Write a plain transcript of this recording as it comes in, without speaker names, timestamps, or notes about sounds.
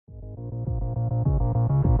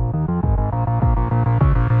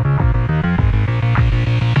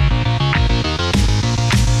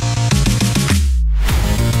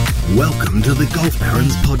to the Golf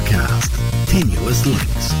Barons podcast, Tenuous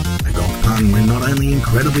Links, a golf pun we're not only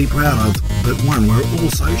incredibly proud of, but one we're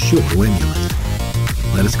also sure to emulate.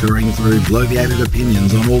 Let us careen through bloviated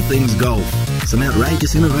opinions on all things golf, some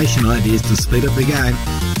outrageous innovation ideas to speed up the game,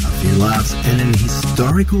 a few laughs, and an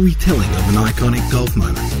historical retelling of an iconic golf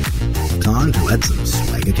moment. Time to add some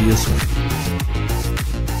swagger to your swing.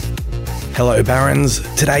 Hello Barons,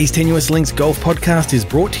 today's Tenuous Links Golf Podcast is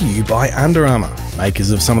brought to you by Under Armour, makers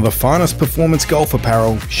of some of the finest performance golf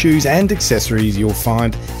apparel, shoes and accessories you'll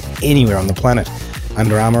find anywhere on the planet.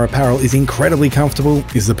 Under Armour apparel is incredibly comfortable,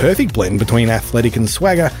 is the perfect blend between athletic and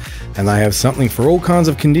swagger, and they have something for all kinds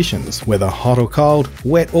of conditions, whether hot or cold,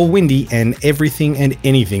 wet or windy, and everything and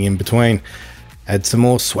anything in between. Add some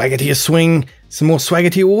more swagger to your swing, some more swagger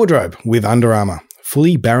to your wardrobe with Under Armour,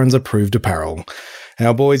 fully Barons approved apparel.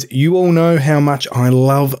 Now, boys, you all know how much I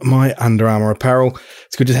love my Under Armour apparel.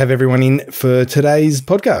 It's good to have everyone in for today's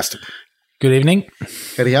podcast. Good evening.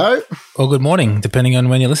 Howdy-ho. Or good morning, depending on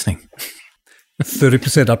when you're listening.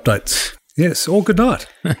 30% updates. Yes, or good night.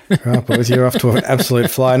 Right, boys, you're off to an absolute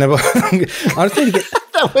fly. I just need to get...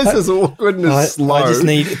 That was as awkward and as slow. I just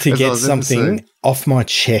need to get something off my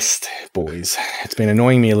chest, boys. It's been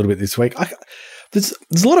annoying me a little bit this week. There's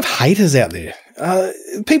a lot of haters out there.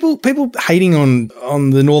 People hating on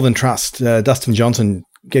the Northern Trust, Dustin Johnson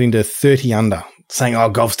getting to 30 under, saying, "Oh,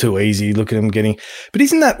 golf's too easy. Look at him getting." But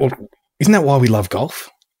isn't that why we love golf?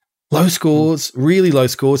 Low scores, really low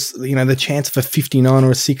scores. You know, the chance for 59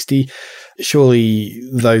 or a 60. Surely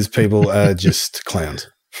those people are just clowns.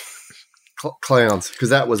 Clowns, because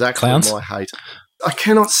that was actually my hate. I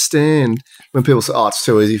cannot stand when people say, "Oh, it's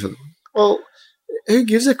too easy for them." Well, who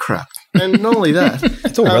gives a crap? And not only that,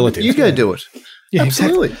 it's all relative. You go do it. Yeah,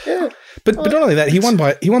 absolutely. Exactly. Yeah. But not only that, he won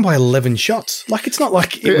by 11 shots. Like, it's not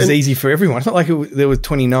like it was easy for everyone. It's not like there was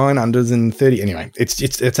 29 unders and 30. Anyway,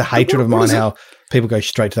 it's a hatred of mine how people go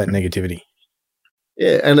straight to that negativity.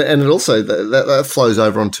 Yeah, and it also that flows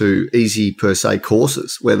over onto easy per se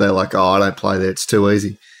courses where they're like, "Oh, I don't play there; it's too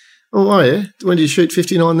easy." Oh yeah, when do you shoot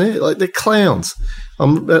 59 there? Like, they're clowns.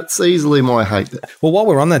 That's easily my hate. Well, while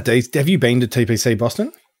we're on that, Dee, have you been to TPC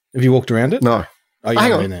Boston? Have you walked around it? No. Oh, you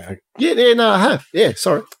haven't been there. Yeah, no, I have. Yeah,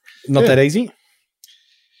 sorry. Not that easy?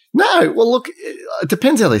 No. Well, look, it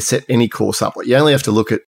depends how they set any course up. You only have to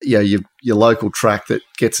look at your local track that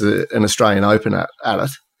gets an Australian Open at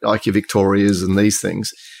it, like your Victorias and these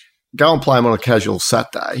things. Go and play them on a casual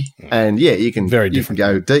Saturday, and you can go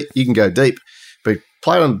deep. You can go deep, but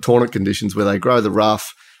play it under tournament conditions where they grow the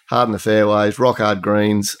rough, harden the fairways, rock hard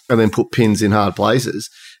greens, and then put pins in hard places.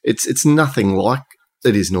 It's nothing like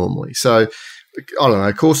it is normally. So I don't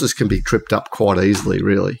know. Courses can be tripped up quite easily,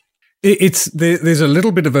 really. There's a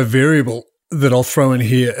little bit of a variable that I'll throw in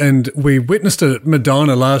here, and we witnessed it at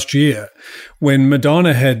Medina last year when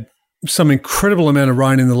Medina had some incredible amount of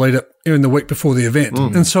rain in the lead up in the week before the event.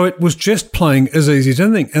 And so it was just playing as easy as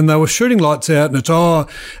anything. And they were shooting lights out, and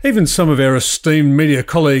even some of our esteemed media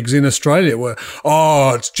colleagues in Australia were,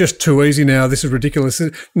 it's just too easy now. This is ridiculous.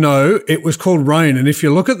 No, it was called rain. And if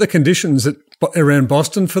you look at the conditions around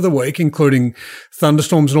Boston for the week, including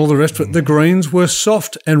thunderstorms and all the rest of it, the greens were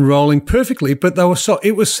soft and rolling perfectly, but they were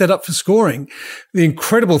it was set up for scoring. The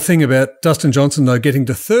incredible thing about Dustin Johnson, though, getting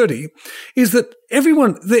to 30 is that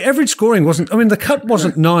the average scoring the cut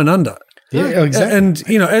wasn't 9 under. Yeah, exactly.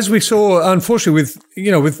 And, as we saw, unfortunately,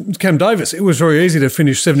 with Cam Davis, it was very easy to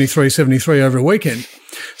finish 73 over a weekend.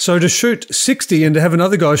 So to shoot 60 and to have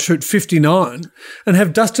another guy shoot 59 and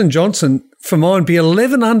have Dustin Johnson, for mine, be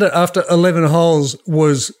 11 under after 11 holes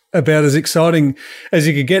was about as exciting as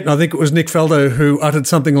you could get. And I think it was Nick Faldo who uttered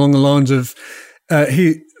something along the lines of, how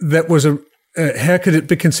could it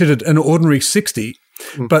be considered an ordinary 60?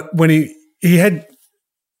 But when he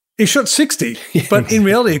shot 60, but in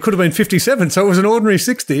reality it could have been 57, so it was an ordinary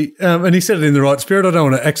 60, and he said it in the right spirit. I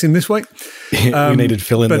don't want to axe him this week. We needed to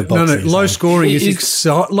fill in the box. No, low scoring is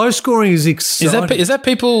exciting. Low scoring is exciting. Is that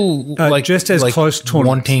people just as close tournaments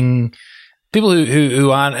wanting people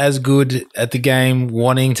who aren't as good at the game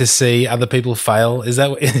wanting to see other people fail? Is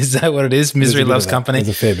that what it is? Misery loves company.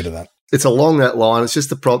 There's a fair bit of that. It's along that line. It's just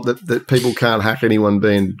the problem that people can't hack anyone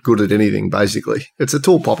being good at anything, basically. It's a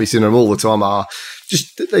tall poppy syndrome all the time.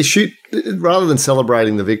 They shoot, rather than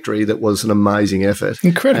celebrating the victory that was an amazing effort.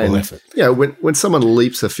 Incredible effort. Yeah, when someone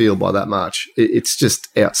leaps a field by that much, it's just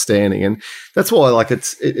outstanding. And that's why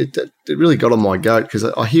it really got on my goat, because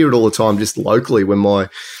I hear it all the time just locally when my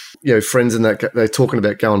friends and that, they're talking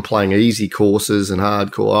about going playing easy courses and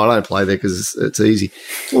hardcore. I don't play there because it's easy.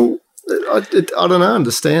 Well, I don't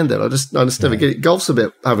understand that. I just never get it. Golf's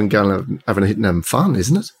about having a hit and having fun,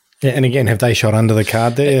 isn't it? Yeah, and again, have they shot under the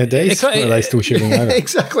card there, Des? Or are they still shooting over?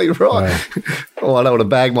 Exactly right. Oh, I don't want to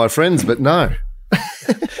bag my friends, but no.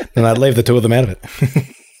 And I'd leave the two of them out of it.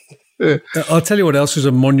 I'll tell you what else is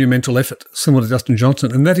a monumental effort, similar to Dustin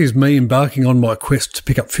Johnson, and that is me embarking on my quest to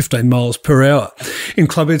pick up 15 miles per hour in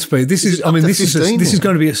club head speed. This is going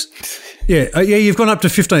to be you've gone up to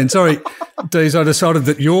 15. Sorry, Dees, I decided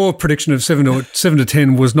that your prediction of 7 to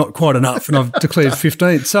 10 was not quite enough, and I've declared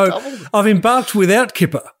 15. So I've embarked without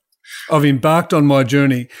Kipper. I've embarked on my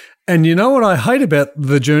journey, and you know what I hate about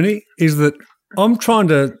the journey is that I'm trying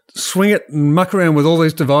to swing it and muck around with all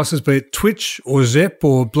these devices, be it Twitch or Zep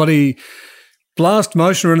or bloody Blast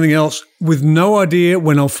Motion or anything else, with no idea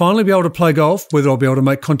when I'll finally be able to play golf, whether I'll be able to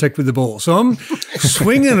make contact with the ball. So I'm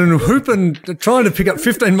swinging and hooping, trying to pick up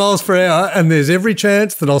 15 miles per hour, and there's every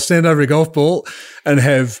chance that I'll stand over a golf ball and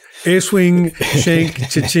have air swing, shank,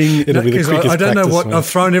 cha-ching. I don't know what, I've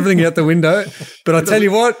thrown everything out the window. But I tell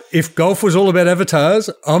you what, if golf was all about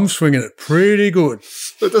avatars, I'm swinging it pretty good.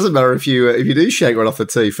 It doesn't matter if you do shank right off the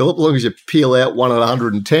tee, Philip. As long as you peel out 1 at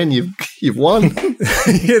 110, you've won.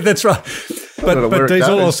 Yeah, that's right. But Dees,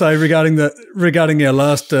 all I'll say regarding our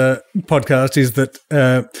last podcast is that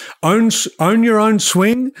own your own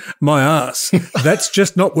swing, my ass. That's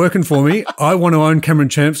just not working for me. I want to own Cameron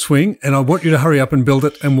Champ's swing, and I want you to hurry up and build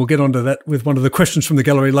it, and we'll get onto that with one of the questions from the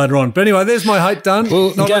gallery later on. But anyway, there's my hate done.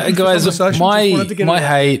 Well, guys, my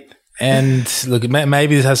hate, and look,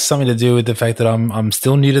 maybe this has something to do with the fact that I'm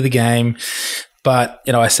still new to the game. But,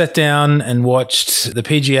 I sat down and watched the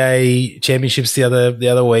PGA Championships the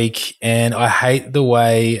other week, and I hate the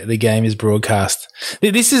way the game is broadcast.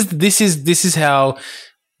 This is how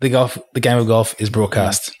the game of golf is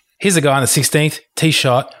broadcast. Here's a guy on the 16th, tee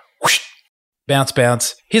shot, whoosh,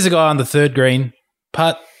 bounce. Here's a guy on the 3rd green,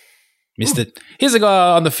 putt, missed it. Here's a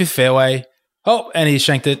guy on the 5th fairway, and he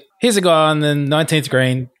shanked it. Here's a guy on the 19th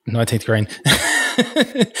green.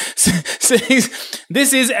 So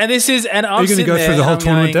this is, and I'm. Are you going to go through the whole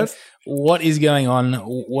tournament, Dev? What is going on?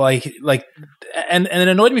 And it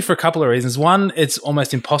annoyed me for a couple of reasons. One, it's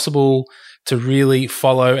almost impossible to really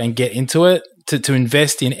follow and get into it, to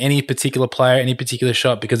invest in any particular player, any particular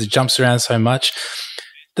shot, because it jumps around so much.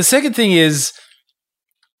 The second thing is,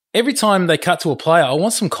 every time they cut to a player, I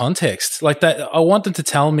want some context. Like that, I want them to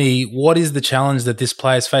tell me what is the challenge that this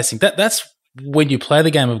player is facing. That's when you play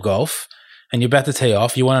the game of golf and you're about to tee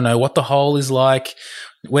off. You want to know what the hole is like,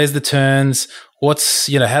 where's the turns, what's,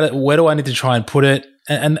 where do I need to try and put it?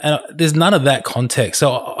 And there's none of that context.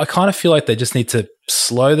 So I kind of feel like they just need to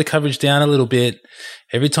slow the coverage down a little bit.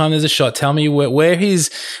 Every time there's a shot, tell me where he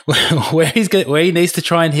needs to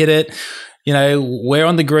try and hit it. Where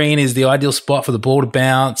on the green is the ideal spot for the ball to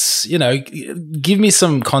bounce. Give me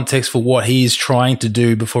some context for what he's trying to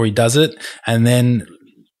do before he does it, and then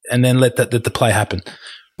let the play happen.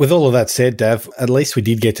 With all of that said, Dav, at least we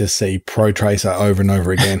did get to see Pro Tracer over and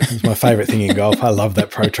over again. It's my favourite thing in golf. I love that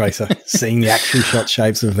Pro Tracer, seeing the actual shot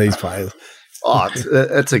shapes of these players. Oh,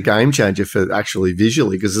 it's a game changer for actually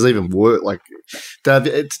visually, because there's even work. Like, Dave,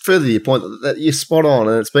 it's further to your point that you're spot on,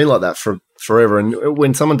 and it's been like that for forever. And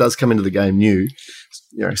when someone does come into the game new,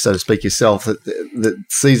 so to speak, yourself, that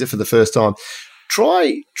sees it for the first time,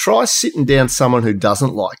 try sitting down someone who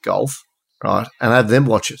doesn't like golf, right, and have them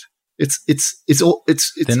watch it. It's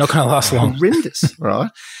they're not going to last long. Horrendous, right?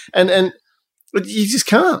 And you just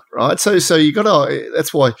can't, right? So you got to.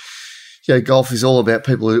 That's why. Golf is all about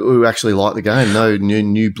people who actually like the game. No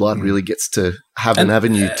new blood really gets to have an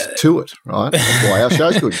avenue to it, right? That's why our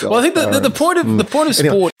show's good. Golf. Well, I think the point of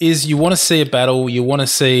sport is you want to see a battle, you want to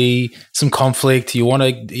see some conflict, you want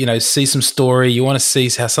to see some story, you want to see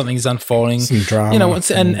how something's unfolding, some drama,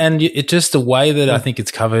 and it's just the way that I think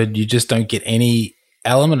it's covered. You just don't get any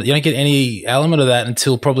element. You don't get any element of that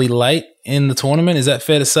until probably late in the tournament. Is that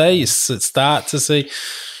fair to say? You start to see.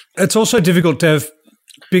 It's also difficult to have.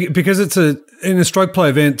 Because it's in a stroke play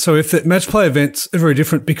event, so if the match play events are very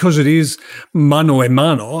different, because it is mano a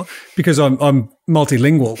mano, because I'm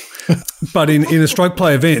multilingual, but in a stroke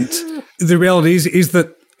play event, the reality is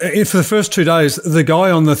that for the first 2 days, the guy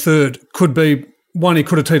on the 3rd could be one, he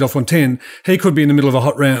could have teed off on 10. He could be in the middle of a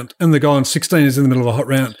hot round, and the guy on 16 is in the middle of a hot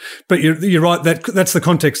round. But you're right, that's the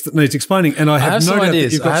context that needs explaining. And I have no doubt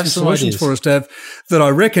that you've got some solutions for us, Dav, that I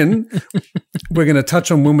reckon we're going to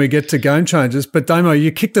touch on when we get to game changes. But Damo,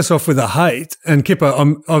 you kicked us off with a hate, and Kipper,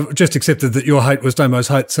 I've just accepted that your hate was Damo's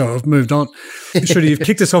hate, so I've moved on. Shruti, you've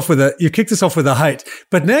kicked us off with a hate,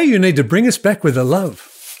 but now you need to bring us back with a love.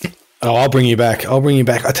 Oh, I'll bring you back.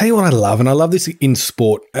 I tell you what I love, and I love this in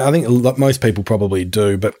sport. I think most people probably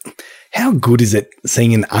do, but how good is it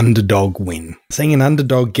seeing an underdog win? Seeing an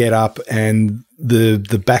underdog get up and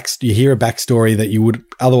you hear a backstory that you would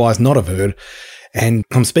otherwise not have heard. And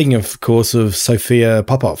I'm speaking, of course, of Sophia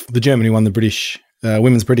Popov, the German who won the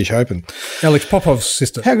Women's British Open. Alex Popov's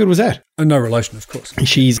sister. How good was that? No relation, of course.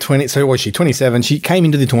 She's 20. So was she 27? She came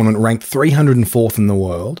into the tournament ranked 304th in the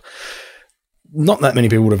world. Not that many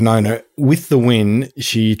people would have known her. With the win,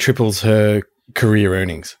 she triples her career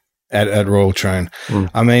earnings at Royal Troon.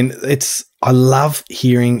 I mean, I love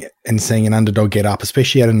hearing and seeing an underdog get up,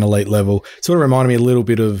 especially at an elite level. Sort of reminded me a little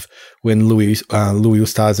bit of when Louis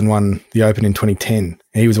Oosthuizen won the Open in 2010.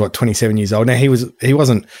 He was 27 years old. Now he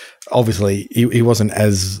wasn't obviously he wasn't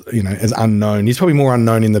as as unknown. He's probably more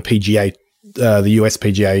unknown in the PGA, the US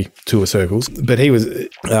PGA Tour circles. But he was.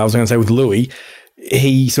 I was going to say with Louis.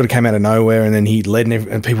 He sort of came out of nowhere and then he led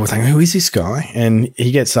and people were saying, who is this guy? And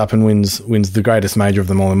he gets up and wins the greatest major of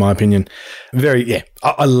them all, in my opinion.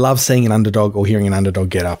 I love seeing an underdog or hearing an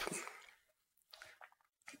underdog get up.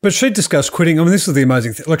 But she discussed quitting. I mean, this is the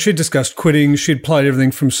amazing thing. Like, she discussed quitting. She'd played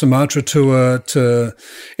everything from Sumatra Tour to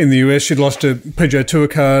in the US. She'd lost a PGA Tour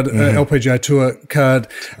card, LPGA Tour card,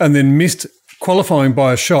 and then missed qualifying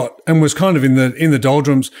by a shot and was kind of in the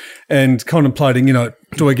doldrums and contemplating,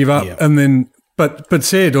 do I give up? Yeah. And then But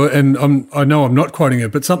said, and I know I'm not quoting her,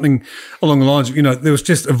 but something along the lines of, there was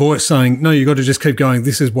just a voice saying, no, you got to just keep going.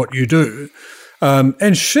 This is what you do.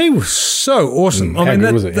 And she was so awesome. I mean,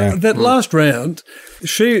 that last round,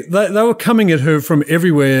 they were coming at her from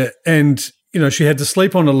everywhere and, she had to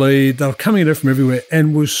sleep on a lead. They were coming at her from everywhere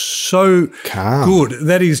and was so good.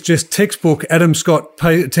 That is just textbook Adam Scott,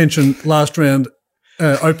 pay attention, last round,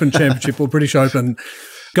 Open Championship or British Open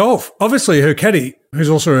golf. Obviously, her caddy, who's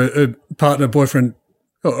also a partner, boyfriend,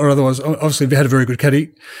 or otherwise, obviously had a very good caddy,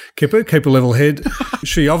 keep a level head.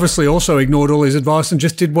 She obviously also ignored all his advice and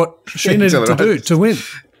just did what she needed to do to win.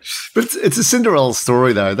 But it's a Cinderella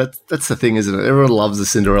story, though. That's the thing, isn't it? Everyone loves a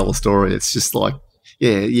Cinderella story. It's just like,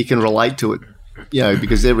 you can relate to it,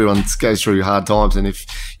 because everyone goes through hard times. And if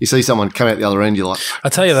you see someone come out the other end, you're like... I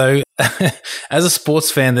tell you, though, as a sports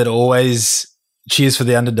fan that always cheers for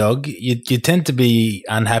the underdog, you tend to be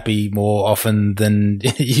unhappy more often than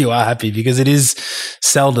you are happy because it is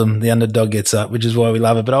seldom the underdog gets up, which is why we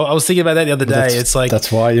love it. But I was thinking about that the other day. It's like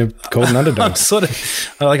that's why you're called an underdog. I'm sort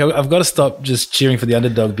of like I've got to stop just cheering for the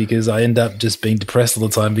underdog because I end up just being depressed all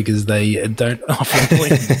the time because they don't often win.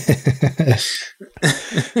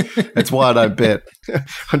 That's why I don't bet.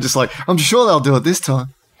 I'm just like, I'm sure they'll do it this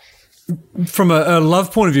time. From a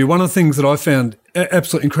love point of view, one of the things that I found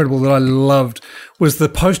absolutely incredible that I loved was the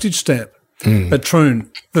postage stamp at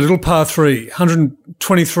Troon, the little par 3,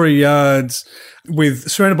 123 yards,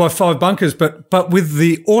 surrounded by 5 bunkers, but with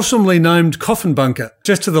the awesomely named coffin bunker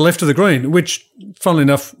just to the left of the green, which, funnily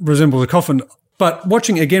enough, resembles a coffin. But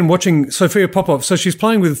watching Sophia Popov, so she's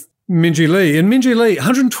playing with Minjee Lee, and Minjee Lee,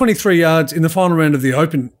 123 yards in the final round of the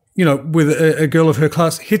Open, with a girl of her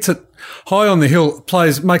class, hits it high on the hill,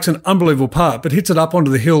 makes an unbelievable par, but hits it up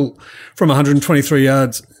onto the hill from 123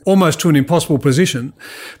 yards, almost to an impossible position.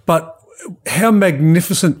 But how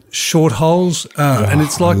magnificent short holes are. And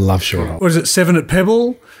it's like, I love short holes. What is it, 7 at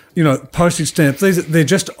Pebble? Postage stamp. They're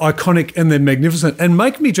just iconic and they're magnificent and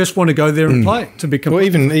make me just want to go there and play, to be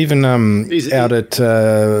complete. Well, even out at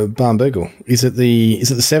Barnbougle. Is it the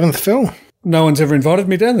 7th, Phil? No one's ever invited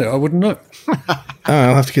me down there. I wouldn't know.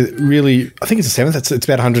 I'll have to get I think it's the 7th. It's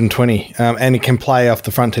about 120. And it can play off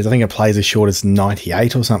the front tees. I think it plays as short as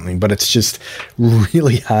 98 or something, but it's just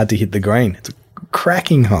really hard to hit the green. It's a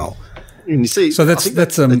cracking hole. And you see, so that's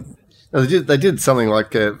they did something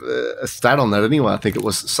like a stat on that anyway. I think it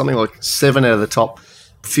was something like 7 out of the top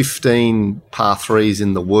 15 par 3s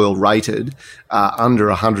in the world rated under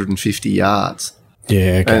 150 yards.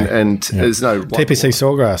 Yeah, okay. And there's no... TPC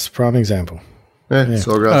Sawgrass, prime example. Yeah.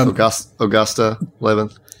 Sawgrass, Augusta,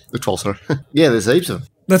 11th, the 12th, sorry. Yeah, there's heaps of them.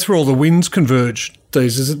 That's where all the winds converge,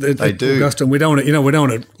 Dees, is it? They do. Augusta, and we don't want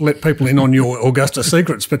to let people in on your Augusta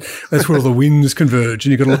secrets, but that's where all the winds converge,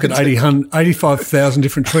 and you've got to look at 85,000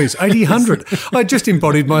 different trees. 800. I just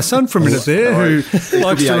embodied my son for a minute there, who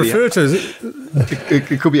likes to refer to...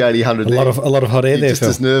 It could be 800. A lot of hot air there, just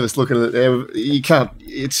as nervous looking at it. You can't...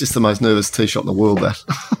 It's just the most nervous tee shot in the world,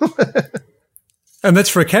 that. And that's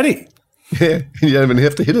for a caddy. Yeah, you don't even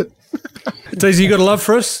have to hit it. Dees, you got a love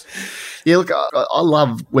for us? Yeah, look, I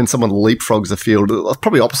love when someone leapfrogs the field.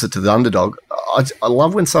 Probably opposite to the underdog. I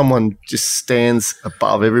love when someone just stands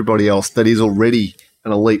above everybody else that is already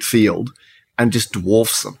an elite field and just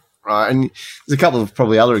dwarfs them, right? And there's a couple of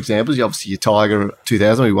probably other examples. Obviously, your Tiger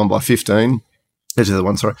 2000, he won by 15. There's the other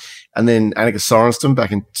one, sorry. And then Annika Sorenstam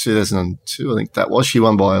back in 2002, I think that was. She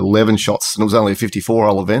won by 11 shots, and it was only a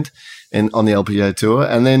 54-hole event and on the LPGA Tour.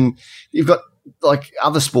 And then you've got, like,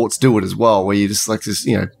 other sports do it as well, where you just, like, this,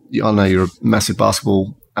 you know, I know you're a massive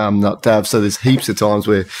basketball nut, Dav, so there's heaps of times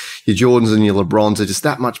where your Jordans and your LeBrons are just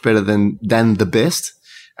that much better than the best.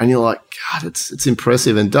 And you're like, God, it's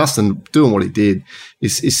impressive. And Dustin doing what he did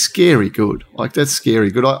is scary good. Like, that's scary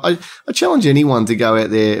good. I challenge anyone to go out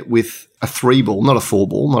there with a 3-ball, not a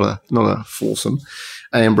 4-ball, not a foursome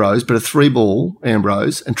Ambrose, but a 3-ball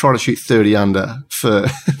Ambrose, and try to shoot 30 under for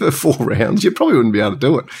 4 rounds. You probably wouldn't be able to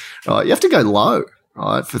do it. Right? You have to go low.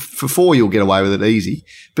 Right? For 4, you'll get away with it easy,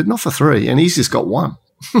 but not for 3. And he's just got 1.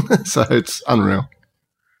 So it's unreal.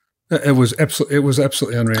 It was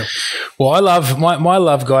absolutely unreal. Well, I love my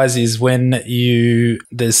love, guys, is when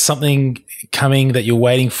there's something coming that you're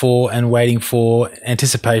waiting for,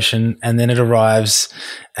 anticipation, and then it arrives,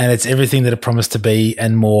 and it's everything that it promised to be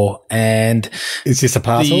and more. And is this a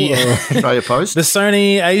parcel? Australia Post? The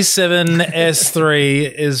Sony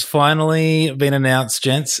A7S3 is finally been announced,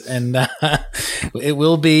 gents, and it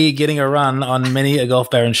will be getting a run on many a Golf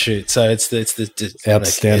Baron shoot. So it's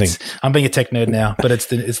outstanding. I'm being a tech nerd now, but it's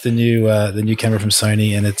the new camera from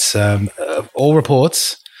Sony, and it's all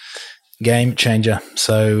reports game changer.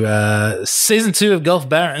 So season 2 of Golf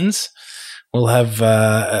Barons will have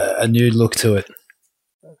a new look to it.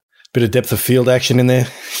 Bit of depth of field action in there.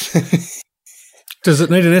 Does it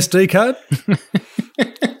need an SD card?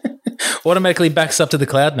 Automatically backs up to the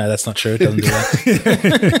cloud? No, that's not true. It doesn't do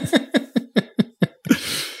that.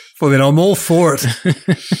 Well, then I'm all for it.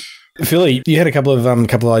 Philly, you had a couple of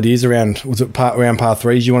ideas around, was it around par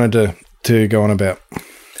 3s you wanted to go on about?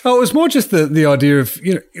 Oh, it was more just the idea of,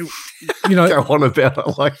 you know, go on about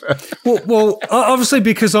it like that. Well, obviously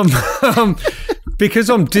because I'm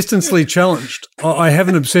distancely challenged, I have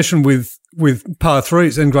an obsession with par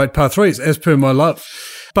 3s and great par 3s, as per my love.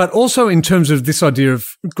 But also in terms of this idea of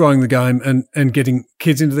growing the game and getting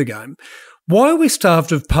kids into the game, why are we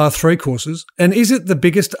starved of par 3 courses? And is it the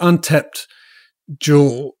biggest untapped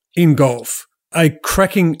jewel in golf, a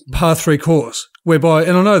cracking par 3 course? Whereby,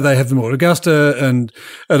 and I know they have them all at Augusta and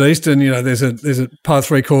at Eastern, you know, there's a par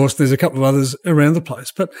 3 course, there's a couple of others around the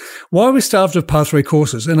place. But why are we starved of par 3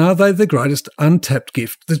 courses? And are they the greatest untapped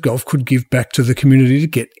gift that golf could give back to the community to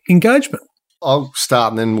get engagement? I'll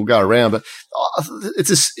start and then we'll go around. But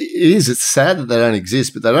it's sad that they don't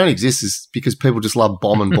exist, but they don't exist is because people just love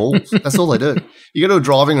bombing balls. That's all they do. You go to a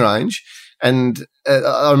driving range. And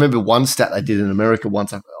I remember one stat they did in America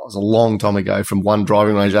once. It was a long time ago. From one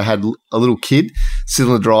driving range, I had a little kid sit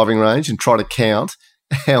on the driving range and try to count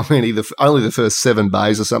how many only the first 7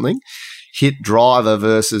 bays or something hit driver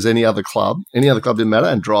versus any other club. Any other club didn't matter,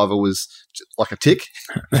 and driver was like a tick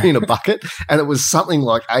in a bucket, and it was something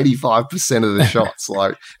like 85% of the shots.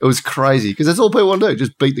 Like, it was crazy because that's all people want to do,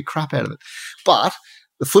 just beat the crap out of it. But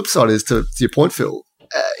the flip side is, to your point, Phil.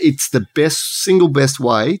 It's the single best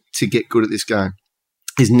way to get good at this game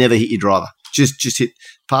is never hit your driver. Just hit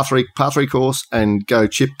par 3 course and go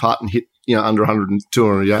chip, putt, and hit, you know, under 100 and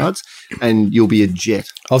 200 yards, and you'll be a jet.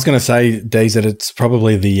 I was going to say, Deez, that it's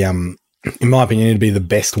probably in my opinion, it'd be the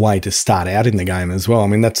best way to start out in the game as well. I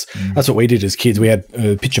mean, that's what we did as kids. We had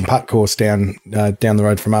a pitch and putt course down the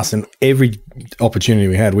road from us, and every opportunity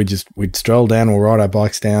we had, we'd stroll down or ride our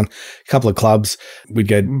bikes down, a couple of clubs. We'd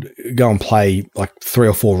go and play like 3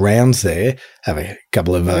 or 4 rounds there, have a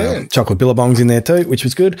couple of chocolate billabongs in there too, which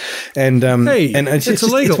was good. And and it's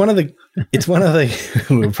illegal. It's one of the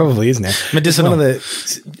well, it probably is now. Medicinal.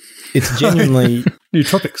 It's genuinely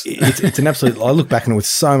nootropics. It's an absolute. I look back on it with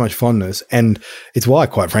so much fondness, and it's why,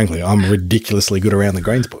 quite frankly, I'm ridiculously good around the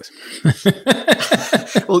greens, boys.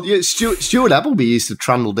 Well, yeah, Stuart Appleby used to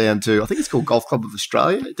trundle down to, I think it's called Golf Club of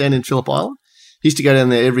Australia, down in Phillip Island. He used to go down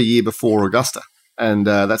there every year before Augusta, and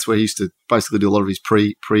that's where he used to basically do a lot of his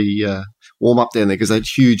pre warm up down there because they had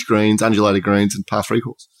huge greens, undulated greens, and par 3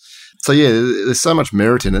 course. So yeah, there's so much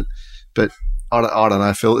merit in it, but I don't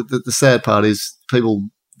know, Phil. The sad part is people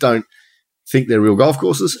don't think they're real golf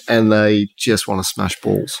courses, and they just want to smash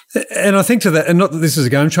balls. And I think to that, and not that this is a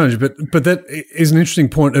game changer, but that is an interesting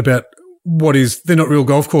point about they're not real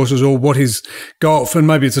golf courses, or what is golf, and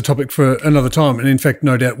maybe it's a topic for another time, and in fact,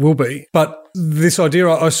 no doubt will be. But this idea,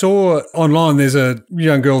 I saw online, there's a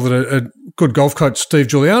young girl that a good golf coach, Steve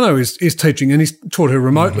Giuliano, is teaching, and he's taught her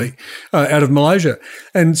remotely out of Malaysia.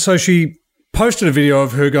 And so she posted a video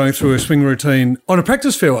of her going through a swing routine on a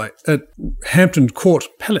practice fairway at Hampton Court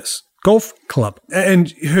Palace Golf Club.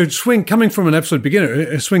 And her swing, coming from an absolute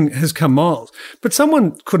beginner, her swing has come miles. But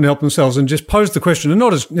someone couldn't help themselves and just posed the question, and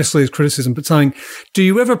not as necessarily as criticism, but saying, do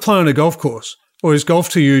you ever play on a golf course? Or is golf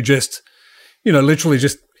to you just, literally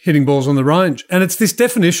just hitting balls on the range. And it's this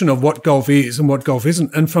definition of what golf is and what golf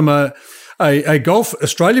isn't. And from a Golf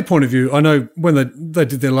Australia point of view, I know when they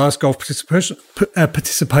did their last golf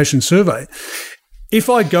participation survey, if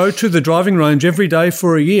I go to the driving range every day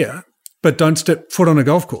for a year but don't step foot on a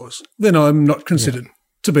golf course, then I'm not considered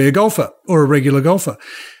to be a golfer or a regular golfer.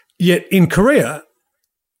 Yet in Korea,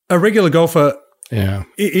 a regular golfer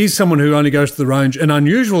is someone who only goes to the range. An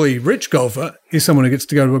unusually rich golfer is someone who gets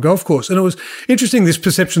to go to a golf course. And it was interesting, this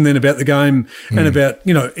perception then about the game and about,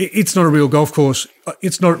 it's not a real golf course.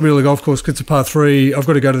 It's not really a golf course because it's a par 3. I've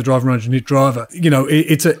got to go to the driving range and hit driver.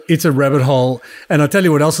 It's a rabbit hole. And I tell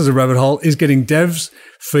you what else is a rabbit hole is getting Dav's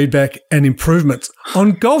feedback and improvements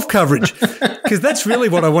on golf coverage, because that's really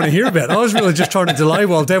what I want to hear about. I was really just trying to delay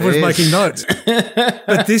while Dav was making notes.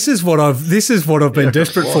 But this is what I've been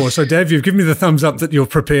desperate for. So Dav, you've given me the thumbs up that you're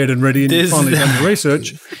prepared and ready and you've finally done the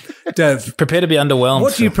research. Dav, prepare to be underwhelmed.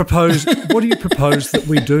 What do you propose that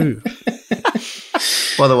we do?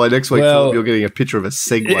 By the way, next week, Philip, you're getting a picture of a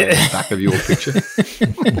Segway in the back of your picture.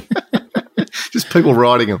 Just people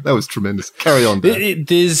riding them. That was tremendous. Carry on, Dave. I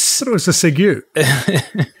thought it was a Segu.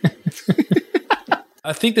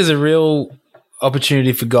 I think there's a real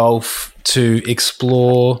opportunity for golf to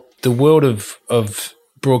explore the world of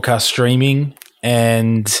broadcast streaming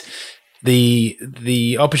and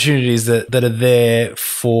the opportunities that are there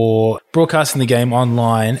for broadcasting the game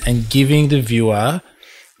online and giving the viewer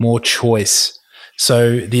more choice.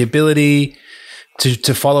 So the ability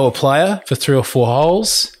to follow a player for 3 or 4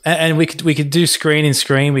 holes, and we could do screen in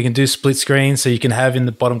screen, we can do split screen, so you can have in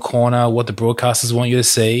the bottom corner what the broadcasters want you to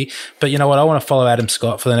see. But you know what? I want to follow Adam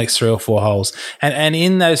Scott for the next 3 or 4 holes, and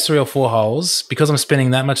in those 3 or 4 holes, because I'm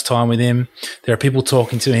spending that much time with him, there are people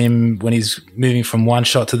talking to him when he's moving from one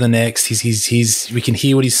shot to the next. We can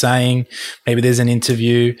hear what he's saying. Maybe there's an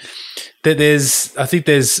interview. I think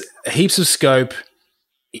there's heaps of scope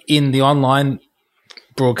in the online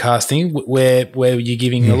broadcasting where you're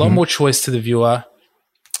giving a lot more choice to the viewer,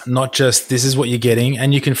 not just this is what you're getting,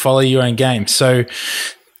 and you can follow your own game. So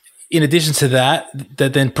in addition to that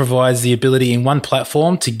then provides the ability in one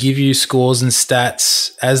platform to give you scores and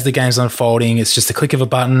stats as the game's unfolding. It's just a click of a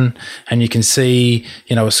button and you can see,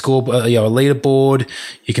 a score, a leaderboard.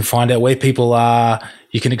 You can find out where people are.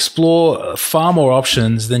 You can explore far more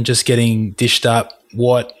options than just getting dished up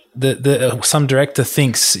what some director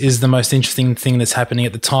thinks is the most interesting thing that's happening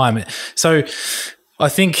at the time. So I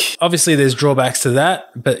think obviously there's drawbacks to that,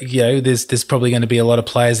 but there's probably going to be a lot of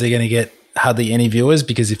players that are going to get hardly any viewers,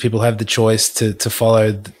 because if people have the choice to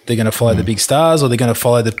follow, they're going to follow the big stars, or they're going to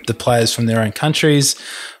follow the players from their own countries.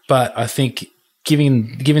 But I think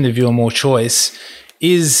giving the viewer more choice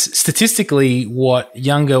is statistically what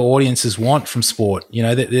younger audiences want from sport.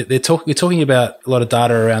 We're talking about a lot of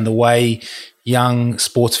data around the way young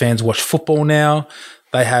sports fans watch football now.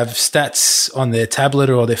 They have stats on their tablet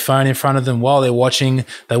or their phone in front of them while they're watching.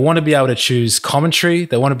 They want to be able to choose commentary.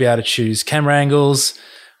 They want to be able to choose camera angles.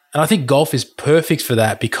 And I think golf is perfect for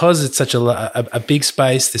that because it's such a big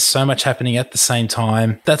space. There's so much happening at the same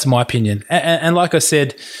time. That's my opinion. And like I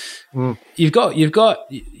said, you've got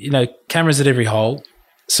cameras at every hole.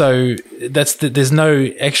 So there's no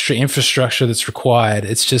extra infrastructure that's required.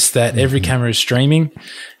 It's just that every camera is streaming,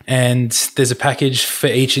 and there's a package for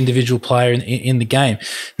each individual player in the game.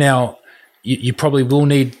 Now, you probably will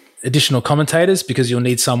need additional commentators because you'll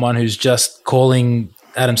need someone who's just calling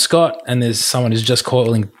Adam Scott, and there's someone who's just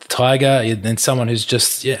calling Tiger, and someone who's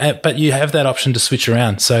just but you have that option to switch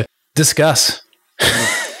around. So discuss.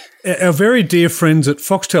 Our very dear friends at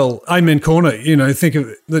Foxtel, Amen Corner,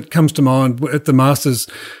 that comes to mind at the Masters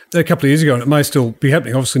a couple of years ago, and it may still be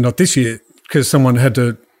happening, obviously not this year because someone had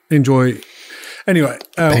to enjoy. Anyway,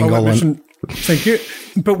 I won't mention, thank you.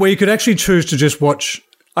 But where you could actually choose to just watch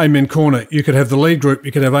Amen Corner. You could have the lead group,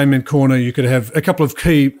 you could have Amen Corner, you could have a couple of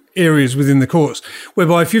key areas within the course,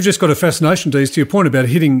 whereby if you've just got a fascination, Dees, to your point about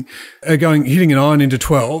hitting an iron into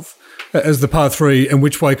 12 as the par 3 and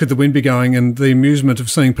which way could the wind be going, and the amusement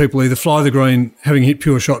of seeing people either fly the green having hit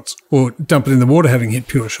pure shots or dump it in the water having hit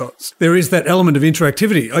pure shots. There is that element of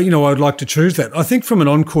interactivity. I would like to choose that. I think from an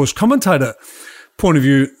on-course commentator point of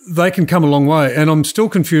view, they can come a long way. And I'm still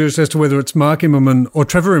confused as to whether it's Mark Immelman or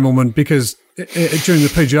Trevor Immelman, because during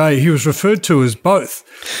the PGA, he was referred to as both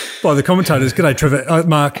by the commentators. G'day, Trevor.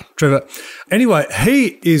 Mark, Trevor. Anyway,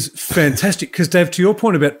 he is fantastic because, Dave, to your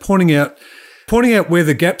point about pointing out pointing out where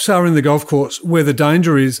the gaps are in the golf course, where the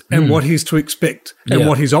danger is, and what he's to expect and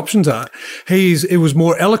what his options are. It was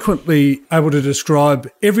more eloquently able to describe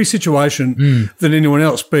every situation than anyone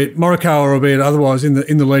else, be it Morikawa or be it otherwise in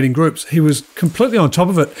the leading groups. He was completely on top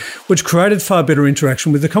of it, which created far better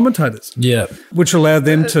interaction with the commentators. Yeah, which allowed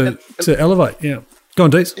them to elevate. Yeah, go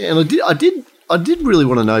on, Dees. And I did really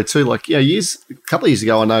want to know too, like, a couple of years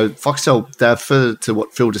ago, I know Foxtel, further to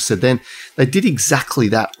what Phil just said then, they did exactly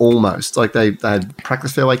that almost. Like they had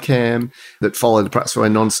practice fairway cam that followed the practice fairway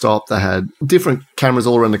nonstop. They had different cameras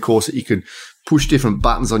all around the course that you could push different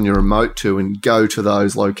buttons on your remote to and go to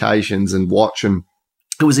those locations and watch. And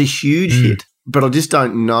it was a huge hit, but I just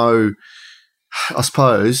don't know. I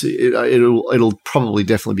suppose it'll probably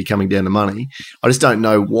definitely be coming down to money. I just don't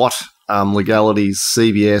know what legalities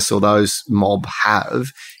CBS or those mob have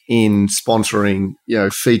in sponsoring,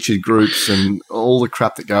 featured groups and all the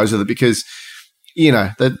crap that goes with it, because,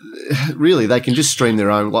 that really they can just stream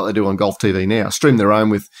their own, like they do on Golf TV now, stream their own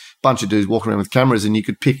with a bunch of dudes walking around with cameras and you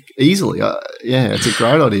could pick easily. It's a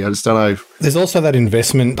great idea. I just don't know. There's also that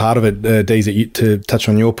investment part of it, Deez, to touch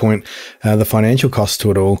on your point, the financial cost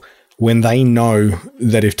to it all. When they know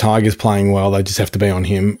that if Tiger's playing well, they just have to be on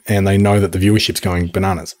him, and they know that the viewership's going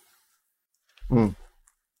bananas.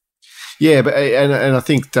 Yeah, but and I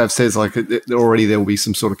think Dave says like already there will be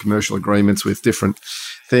some sort of commercial agreements with different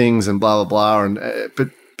things and blah blah blah, and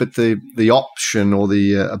but the option or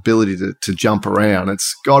the ability to jump around,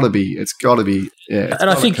 it's got to be. Yeah, and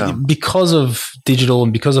I think because of digital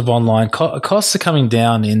and because of online, costs are coming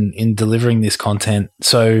down in delivering this content,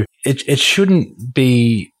 so it shouldn't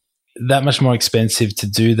be that much more expensive to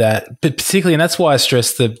do that, but particularly, and that's why I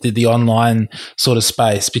stress the online sort of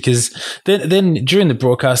space, because then during the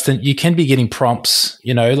broadcast, then you can be getting prompts,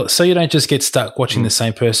 so you don't just get stuck watching the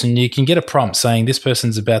same person. You can get a prompt saying this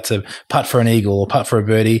person's about to putt for an eagle or putt for a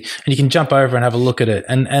birdie, and you can jump over and have a look at it.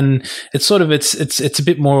 And it's sort of it's a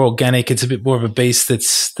bit more organic. It's a bit more of a beast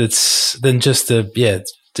that's than just the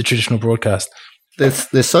traditional broadcast.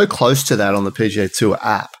 They're so close to that on the PGA Tour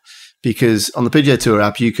app. Because on the PGA Tour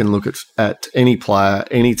app, you can look at any player,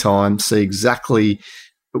 anytime, see exactly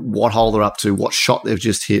what hole they're up to, what shot they've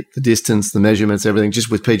just hit, the distance, the measurements, everything, just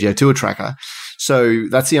with PGA Tour Tracker. So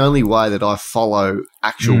that's the only way that I follow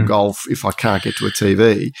actual golf if I can't get to a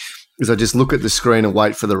TV, is I just look at the screen and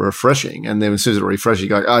wait for the refreshing. And then as soon as it refreshes, you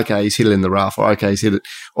go, okay, he's hit it in the rough, or okay, he's hit it,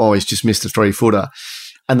 he's just missed a 3-footer.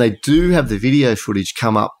 And they do have the video footage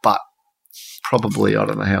come up, but probably, I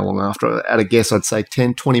don't know how long after, at a guess, I'd say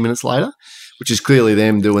 10, 20 minutes later, which is clearly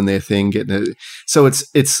them doing their thing, getting it. So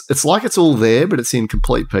it's like it's all there, but it's in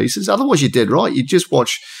complete pieces. Otherwise, you're dead right. You just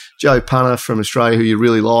watch Joe Punter from Australia, who you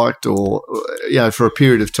really liked, or, for a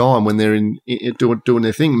period of time when they're doing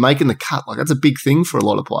their thing, making the cut. Like, that's a big thing for a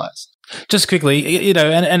lot of players. Just quickly,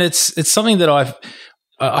 and it's something that I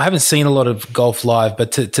haven't seen a lot of golf live,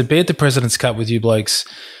 but to be at the President's Cup with you blokes,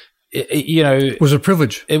 it was a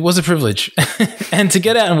privilege. It was a privilege. And to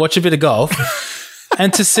get out and watch a bit of golf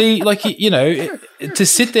and to see, to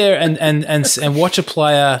sit there and watch a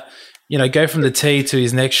player, go from the tee to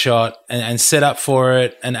his next shot and set up for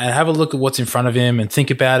it and have a look at what's in front of him and think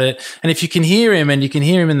about it. And if you can hear him and you can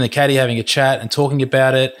hear him in the caddy having a chat and talking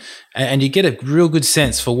about it, and you get a real good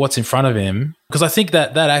sense for what's in front of him, because I think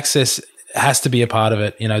that access has to be a part of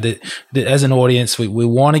it. That as an audience, we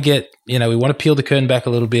want to get, we want to peel the curtain back a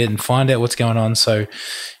little bit and find out what's going on. So,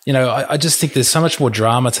 I just think there's so much more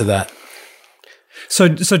drama to that. So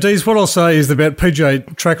Deez, what I'll say is about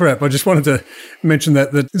PGA Tracker app. I just wanted to mention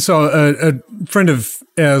that a friend of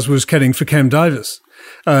ours was caddying for Cam Davis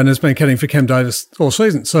and has been caddying for Cam Davis all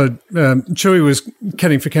season. So Chewy was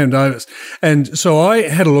caddying for Cam Davis. And so I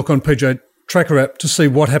had a look on PGA Tracker app to see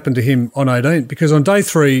what happened to him on 18, because on day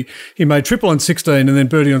 3 he made triple on 16 and then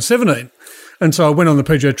birdie on 17. And so I went on the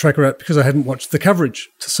PGA Tracker app because I hadn't watched the coverage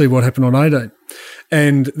to see what happened on 18.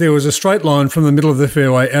 And there was a straight line from the middle of the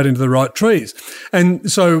fairway out into the right trees.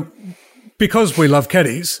 And so because we love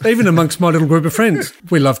caddies, even amongst my little group of friends,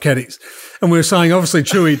 we love caddies. And we were saying, obviously,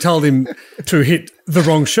 Chewy told him to hit the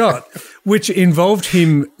wrong shot, which involved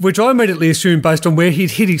him, which I immediately assumed based on where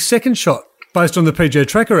he'd hit his second shot, based on the PGA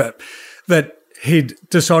Tracker app, that he'd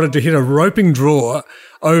decided to hit a roping draw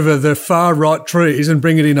over the far right trees and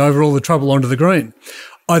bring it in over all the trouble onto the green.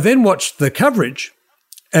 I then watched the coverage,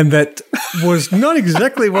 and that was not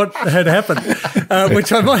exactly what had happened,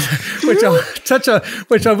 which I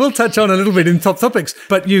will touch on a little bit in Top Topics.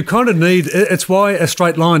 But you kind of need, it's why a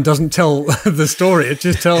straight line doesn't tell the story. It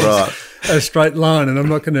just tells a straight line, and I'm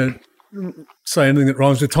not going to say anything that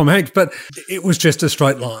rhymes with Tom Hanks, but it was just a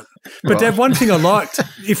straight line. But Dave, one thing I liked,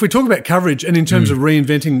 if we talk about coverage and in terms of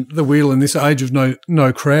reinventing the wheel in this age of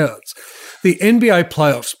no crowds, the NBA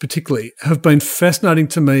playoffs particularly have been fascinating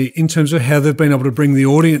to me in terms of how they've been able to bring the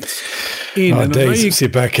audience in. Oh, Dave,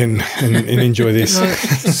 sit back and enjoy this.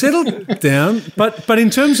 Settle down. But in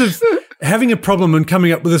terms of having a problem and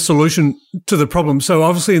coming up with a solution to the problem. So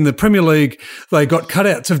obviously in the Premier League, they got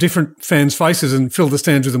cutouts of different fans' faces and filled the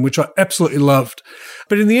stands with them, which I absolutely loved.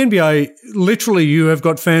 But in the NBA, literally you have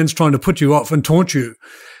got fans trying to put you off and taunt you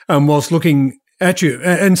whilst looking at you.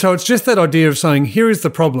 And so it's just that idea of saying, here is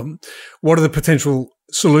the problem. What are the potential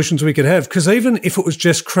solutions we could have? Because even if it was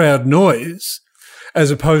just crowd noise,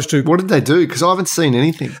 as opposed to what did they do? Because I haven't seen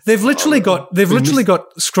anything. They've literally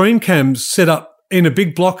got screen cams set up in a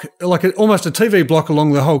big block, like almost a TV block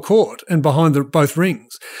along the whole court and behind both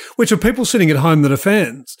rings, which are people sitting at home that are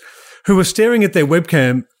fans who are staring at their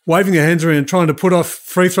webcam, waving their hands around, trying to put off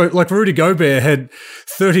free throw. Like Rudy Gobert had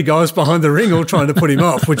 30 guys behind the ring all trying to put him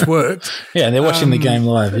off, which worked. Yeah, and they're watching the game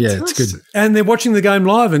live. Yeah, it's good. And they're watching the game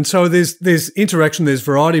live, and so there's interaction, there's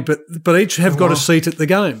variety, but each have got a seat at the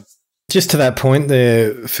game. Just to that point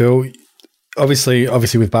there, Phil, obviously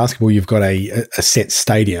with basketball, you've got a set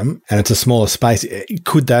stadium and it's a smaller space.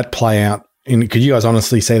 Could that play out? Could you guys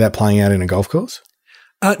honestly see that playing out in a golf course?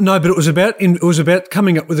 No, but it was about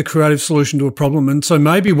coming up with a creative solution to a problem. And so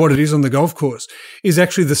maybe what it is on the golf course is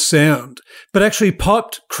actually the sound, but actually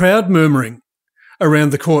piped crowd murmuring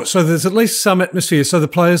around the court. So there's at least some atmosphere so the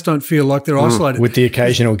players don't feel like they're isolated. With the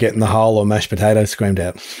occasional get in the hole or mashed potatoes screamed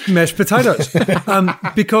out. Mashed potatoes. Or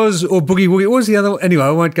boogie woogie. What was the other one? Anyway,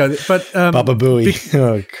 I won't go there. But Baba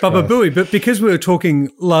Booey. Baba Booey. But because we were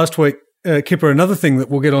talking last week, Kipper, another thing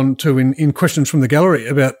that we'll get on to in questions from the gallery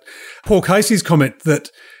about Paul Casey's comment that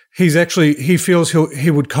he feels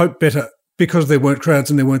he would cope better because there weren't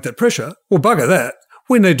crowds and there weren't that pressure. Well, bugger that.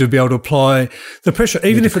 We need to be able to apply the pressure,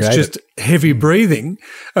 even if it's just heavy breathing,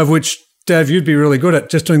 of which, Dav, you'd be really good at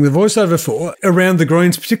just doing the voiceover for, around the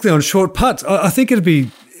greens, particularly on short putts. I think it'd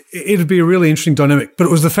be a really interesting dynamic. But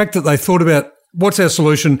it was the fact that they thought about what's our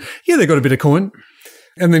solution. Yeah, they got a bit of coin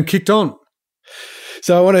and then kicked on.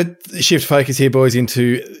 So I want to shift focus here, boys,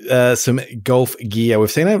 into some golf gear.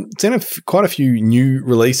 We've seen quite a few new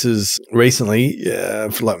releases recently.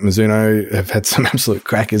 Like Mizuno have had some absolute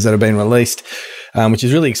crackers that have been released, which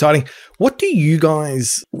is really exciting. What do you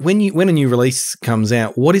guys, when a new release comes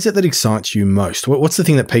out, what is it that excites you most? What's the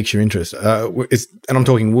thing that piques your interest? And I'm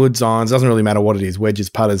talking woods, irons, doesn't really matter what it is, wedges,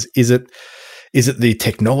 putters. Is it the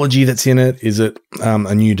technology that's in it? Is it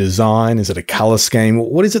a new design? Is it a color scheme?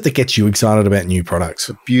 What is it that gets you excited about new products?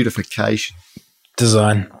 Beautification.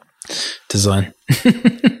 Design.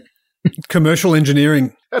 Commercial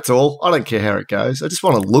engineering. That's all. I don't care how it goes. I just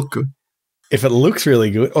want to look good. If it looks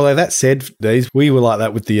really good, although that said, we were like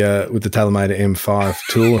that with the TaylorMade M5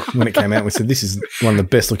 tool when it came out. We said this is one of the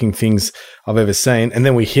best looking things I've ever seen, and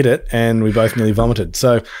then we hit it and we both nearly vomited.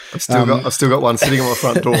 So I've still got one sitting on my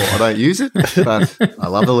front door. I don't use it, but I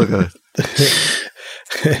love the look of it.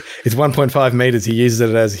 It's 1.5 meters. He uses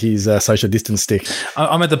it as his social distance stick.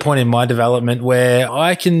 I'm at the point in my development where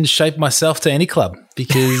I can shape myself to any club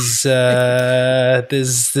because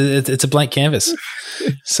it's a blank canvas.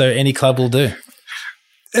 So any club will do.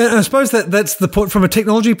 And I suppose that's the point from a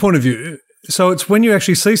technology point of view. So it's when you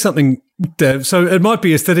actually see something, Dev. So it might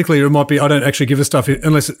be aesthetically, or it might be I don't actually give a stuff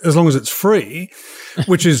as long as it's free,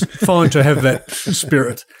 which is fine to have that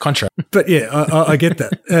spirit. Contra. But yeah, I get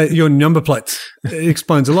that. Your number plates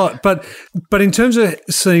explains a lot. But in terms of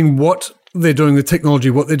seeing what they're doing with technology,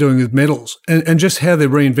 what they're doing with metals, and just how they're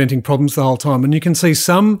reinventing problems the whole time, and you can see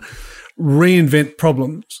some reinvent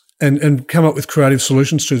problems and come up with creative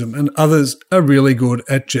solutions to them, and others are really good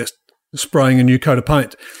at just spraying a new coat of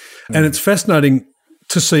paint. And it's fascinating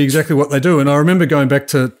to see exactly what they do. And I remember going back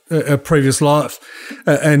to a previous life,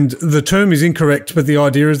 and the term is incorrect, but the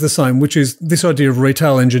idea is the same, which is this idea of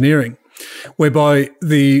retail engineering, whereby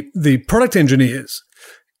the product engineers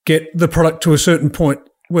get the product to a certain point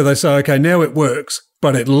where they say, okay, now it works,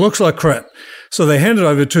 but it looks like crap. So they hand it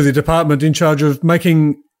over to the department in charge of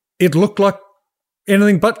making it look like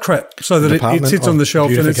anything but crap, so that it sits on the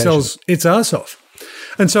shelf and it sells its arse off.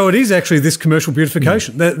 And so it is actually this commercial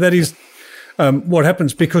beautification. That is what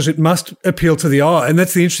happens because it must appeal to the eye. And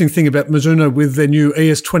that's the interesting thing about Mizuno with their new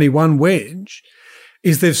ES21 wedge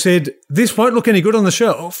is they've said this won't look any good on the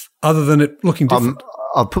shelf other than it looking different.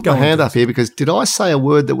 I'll put my hand up here because did I say a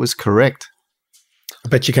word that was correct? I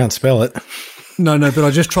bet you can't spell it. No, but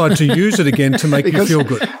I just tried to use it again to make you feel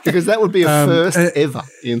good. Because that would be a first ever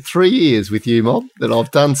in 3 years with you, Mob, that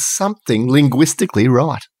I've done something linguistically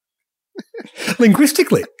right.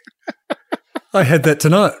 Linguistically? I had that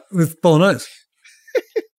tonight with bolognese.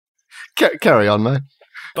 Carry on, mate.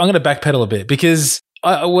 I'm going to backpedal a bit because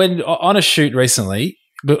when on a shoot recently,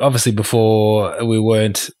 but obviously before we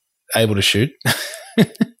weren't able to shoot.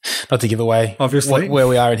 Not to give away obviously where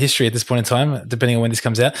we are in history at this point in time, depending on when this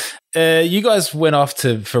comes out. You guys went off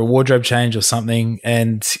for a wardrobe change or something,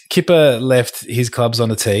 and Kipper left his clubs on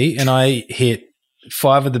the tee, and I hit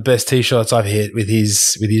 5 of the best tee shots I've hit with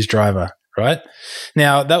his driver. Right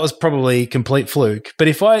now, that was probably complete fluke. But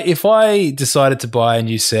if I decided to buy a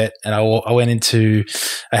new set and I went into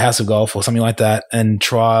a House of Golf or something like that and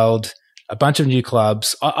trialed a bunch of new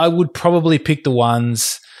clubs, I would probably pick the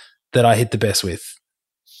ones that I hit the best with.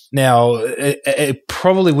 Now, it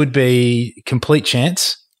probably would be complete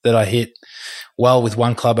chance that I hit well with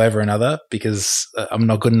one club over another because I'm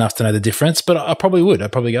not good enough to know the difference, but I probably would.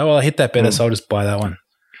 I'd probably go, well, I hit that better, so I'll just buy that one.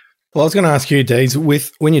 Well, I was going to ask you, Deez,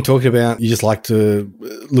 when you're talking about you just like to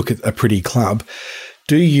look at a pretty club,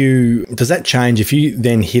 does that change if you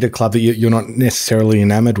then hit a club that you're not necessarily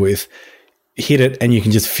enamored with, hit it and you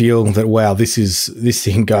can just feel that, wow, this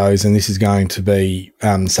thing goes and this is going to be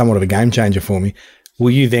somewhat of a game changer for me?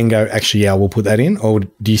 Will you then go, actually, yeah, we'll put that in? Or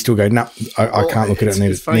do you still go, no, I can't look at it and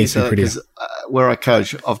it needs to be prettier? Where I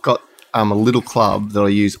coach, I've got a little club that I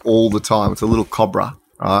use all the time. It's a little Cobra,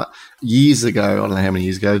 right? Years ago, I don't know how many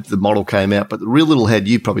years ago, the model came out, but the real little head,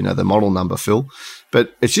 you probably know the model number, Phil.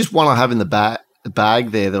 But it's just one I have in the bag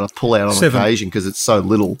there that I pull out on occasion because it's so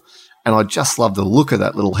little. And I just love the look of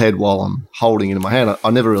that little head while I'm holding it in my hand. I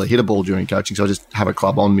never really hit a ball during coaching, so I just have a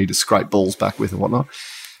club on me to scrape balls back with and whatnot.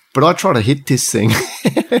 But I try to hit this thing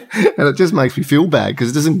and it just makes me feel bad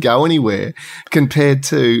because it doesn't go anywhere compared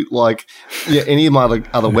to any of my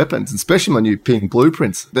other weapons, especially my new Ping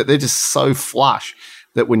blueprints, that they're just so flush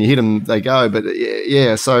that when you hit them, they go. But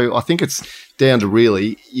yeah, so I think it's down to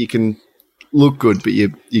really, you can look good, but you're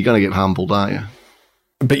going to get humbled, aren't you?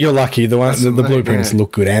 But you're lucky. The blueprints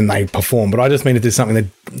look good and they perform. But I just mean if there's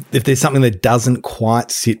something that doesn't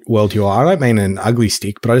quite sit well to your eye, I don't mean an ugly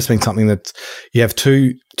stick, but I just mean something that you have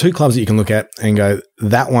two clubs that you can look at and go,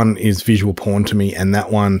 that one is visual porn to me, and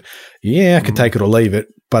that one, yeah, I could take it or leave it,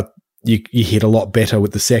 but you hit a lot better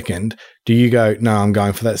with the second. Do you go, no, I'm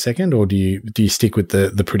going for that second, or do you stick with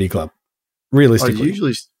the pretty club? Realistically,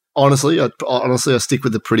 I stick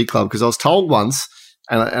with the pretty club because I was told once,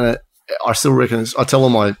 and I still reckon, I tell all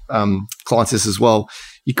my clients this as well,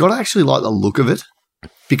 you've got to actually like the look of it,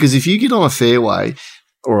 because if you get on a fairway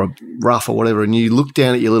or a rough or whatever and you look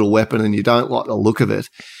down at your little weapon and you don't like the look of it,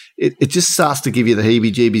 it just starts to give you the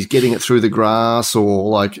heebie-jeebies getting it through the grass,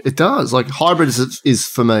 or it does. Hybrid is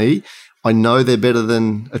for me, I know they're better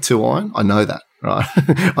than a 2-iron. I know that, right?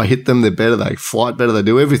 I hit them, they're better, they flight better, they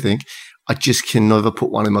do everything. I just can never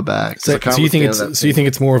put one in my bag. So you think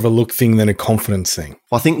it's more of a look thing than a confidence thing?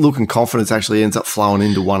 I think look and confidence actually ends up flowing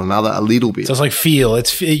into one another a little bit. So it's like feel.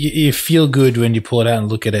 You feel good when you pull it out and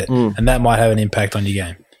look at it, and that might have an impact on your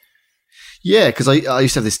game. Yeah, because I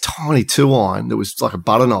used to have this tiny 2-iron that was like a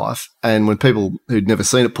butter knife, and when people who'd never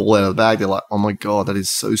seen it pull it out of the bag, they're like, oh my God, that is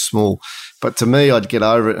so small. But to me, I'd get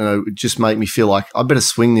over it and it would just make me feel like I better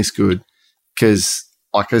swing this good because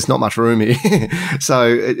there's not much room here. So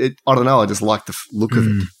I don't know, I just like the look of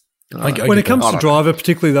it. When it comes to driver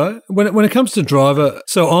particularly though, when it comes to driver,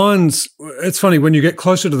 so irons, it's funny when you get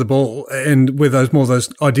closer to the ball and with those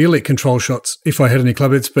ideally control shots, if I had any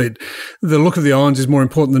club head speed, the look of the irons is more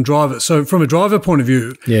important than driver. So from a driver point of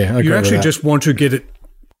view, you actually just want to get it,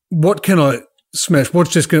 what can I smash?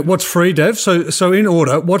 What's free, Dev? So in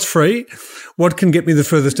order, what's free? What can get me the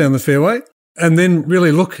furthest down the fairway? And then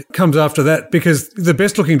really look comes after that, because the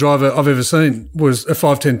best looking driver I've ever seen was a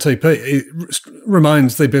 510 TP. It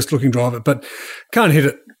remains the best looking driver, but can't hit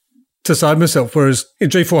it to save myself. Whereas in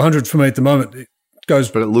G400 for me at the moment, it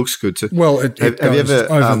goes. But it looks good too. Well, have you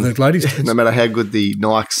ever, over the ladies' no matter how good the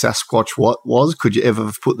Nike Sasquatch was, could you ever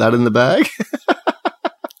have put that in the bag?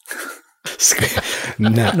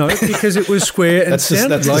 No, because it was square and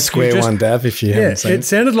sounded like a square one, Dav. If you haven't seen it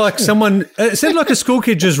sounded like someone. It sounded like a school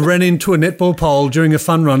kid just ran into a netball pole during a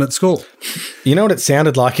fun run at school. You know what it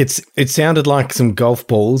sounded like? It sounded like some golf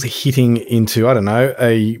balls hitting into, I don't know,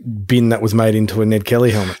 a bin that was made into a Ned Kelly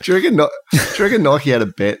helmet. Do you reckon Nike had a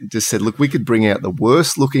bet and just said, "Look, we could bring out the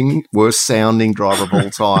worst looking, worst sounding driver of all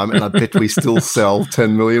time, and I bet we still sell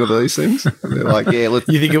 10 million of these things." And they're like, "Yeah, let's."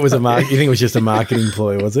 You think it was just a marketing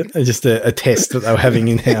ploy, was it? Just a test that they were having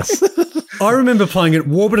in house. I remember playing at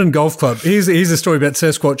Warburton Golf Club. Here's a story about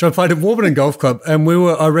Sasquatch. I played at Warburton Golf Club, and we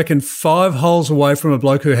were, I reckon, 5 holes away from a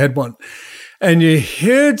bloke who had one. And you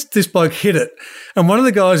heard this bloke hit it, and one of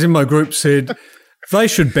the guys in my group said, They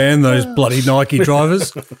should ban those bloody Nike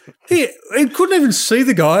drivers. He couldn't even see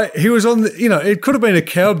the guy. He was on the, it could have been a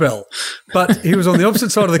cowbell, but he was on the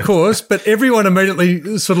opposite side of the course. But everyone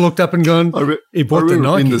immediately sort of looked up and gone, he bought the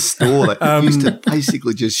Nike. In the store, they used to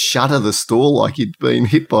basically just shutter the store like he'd been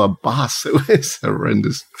hit by a bus. It was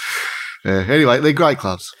horrendous. Anyway, they're great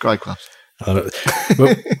clubs. Great clubs.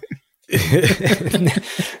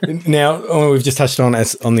 Now, we've just touched on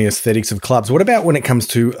the aesthetics of clubs. What about when it comes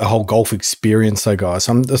to a whole golf experience, though, guys?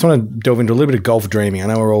 I just want to delve into a little bit of golf dreaming. I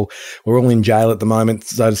know we're all in jail at the moment,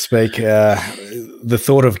 so to speak. The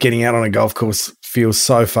thought of getting out on a golf course feels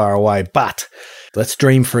so far away. But let's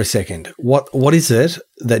dream for a second. What is it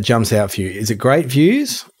that jumps out for you? Is it great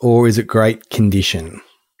views or is it great condition?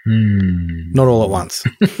 Not all at once.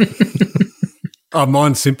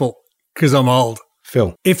 Mine's simple because I'm old.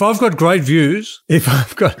 Phil, if I've got great views, if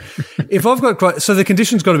I've got great, so the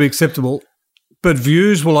condition's got to be acceptable, but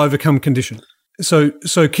views will overcome condition. So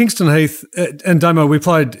Kingston Heath and Damo, we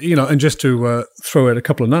played, and just to throw out a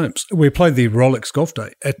couple of names, we played the Rolex Golf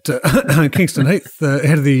Day at Kingston Heath,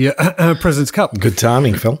 ahead of the President's Cup. Good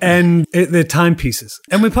timing, Phil. And they're timepieces.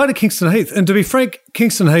 And we played at Kingston Heath. And to be frank,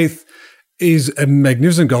 Kingston Heath is a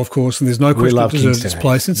magnificent golf course, and there's no question it deserves its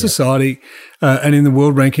place in society and in the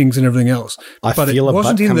world rankings and everything else. But feel it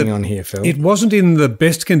wasn't coming on here, Phil. It wasn't in the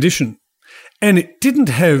best condition, and it didn't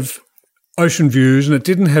have ocean views, and it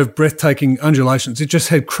didn't have breathtaking undulations. It just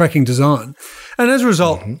had cracking design, and as a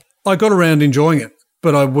result, I got around enjoying it,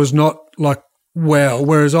 but I was not like wow.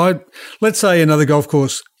 Whereas let's say another golf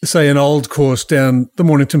course, say an old course down the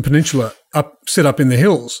Mornington Peninsula, set up in the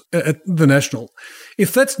hills at the National.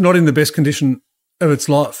 If that's not in the best condition of its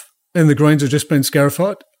life and the greens have just been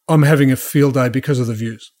scarified, I'm having a field day because of the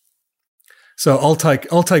views. So I'll take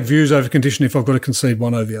views over condition if I've got to concede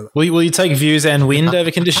one over the other. Will you take views and wind over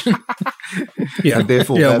condition? Yeah, and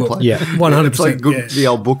therefore bad play. Yeah, 100%. It's like the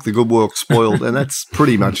old book, The Good Work Spoiled, and that's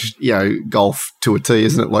pretty much golf to a T,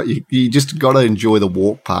 isn't it? Like you just got to enjoy the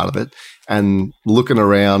walk part of it and looking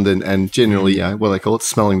around and generally, what they call it,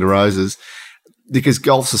 smelling the roses, because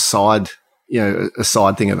golf's a side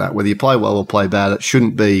thing of that. Whether you play well or play bad, it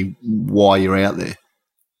shouldn't be why you're out there.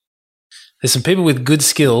 There's some people with good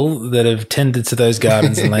skill that have tended to those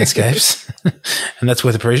gardens and landscapes, and that's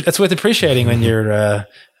worth appreciating when you're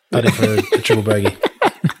putting for a triple bogey.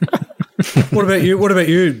 What about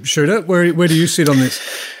you, Shooter? Where do you sit on this?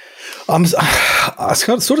 I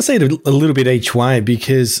sort of see it a little bit each way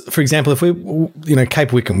because, for example, if we,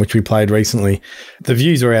 Cape Wickham, which we played recently, the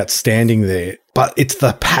views are outstanding there, but it's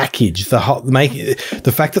the package,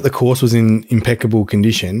 the fact that the course was in impeccable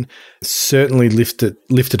condition certainly lifted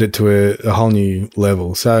it to a whole new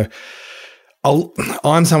level. So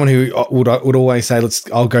I'm someone who would always say,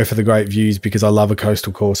 I'll go for the great views because I love a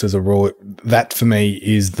coastal course as a rule. That for me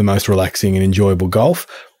is the most relaxing and enjoyable golf.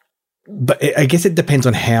 But I guess it depends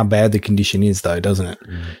on how bad the condition is, though, doesn't it?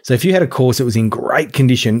 So if you had a course that was in great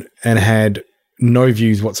condition and had no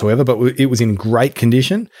views whatsoever, but it was in great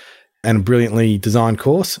condition and a brilliantly designed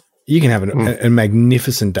course, you can have a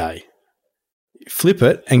magnificent day. Flip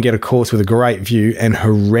it and get a course with a great view and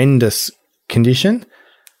horrendous condition.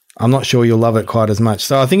 I'm not sure you'll love it quite as much.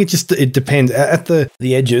 So I think it depends. At the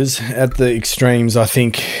edges, at the extremes, I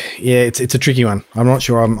think, it's a tricky one. I'm not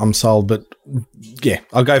sure I'm sold, but yeah,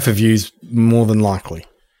 I'll go for views more than likely.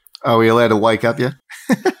 Are we allowed to wake up yet?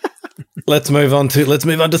 Let's move on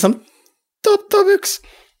to some top topics.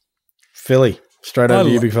 Philly, straight over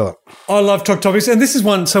to you, big fella. I love top topics, and this is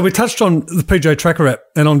one. So we touched on the PGA Tracker app,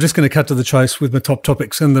 and I'm just going to cut to the chase with my top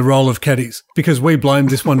topics and the role of caddies because we blamed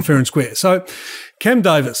this one fair and square. So Cam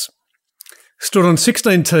Davis stood on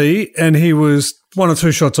 16T, and he was 1 or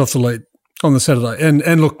 2 shots off the lead on the Saturday.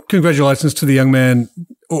 And look, congratulations to the young man.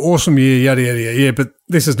 Awesome year, yada, yada, yada. Yeah, but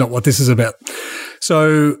this is not what this is about.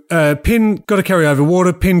 So pin got to carry over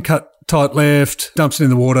water, pin cut tight left, dumps it in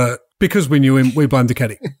the water. Because we knew him, we blamed the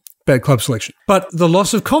caddy. Bad club selection. But the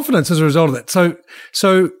loss of confidence as a result of that.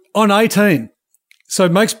 So on 18, so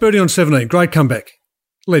makes birdie on 17, great comeback,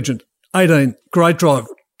 legend. 18, great drive,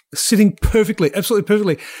 sitting perfectly, absolutely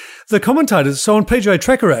perfectly. The commentators, so on PGA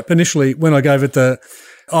Tracker app initially when I gave it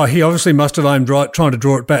he obviously must have aimed right, trying to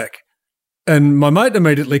draw it back. And my mate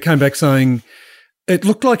immediately came back saying it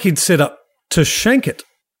looked like he'd set up to shank it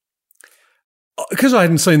because I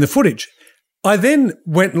hadn't seen the footage. I then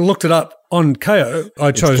went and looked it up on KO.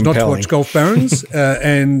 I chose not to watch Golf Barons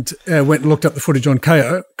and went and looked up the footage on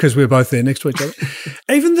KO because we were both there next to each other.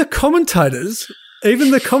 Even the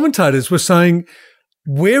commentators were saying,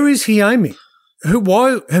 where is he aiming?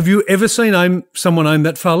 Why have you ever seen someone aim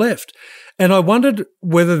that far left? And I wondered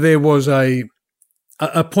whether there was a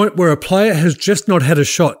point where a player has just not had a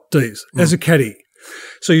shot, Dees, as a caddy,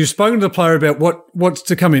 So you've spoken to the player about what's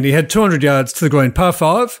to come in. He had 200 yards to the green, par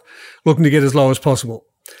 5, looking to get as low as possible.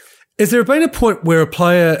 Has there been a point where a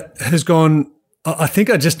player has gone, I think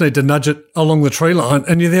I just need to nudge it along the tree line,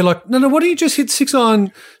 and you're there like, no, why don't you just hit 6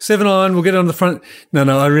 iron, 7 iron, we'll get it on the front.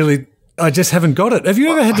 No, I just haven't got it. Have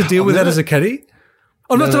you ever had to deal with that as a caddy?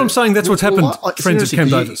 Not that I'm saying that's what's happened, friends of Cam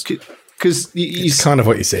Davis. Because it's kind of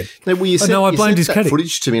what you said. I blamed his caddy.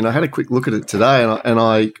 Footage to me, and I had a quick look at it today, and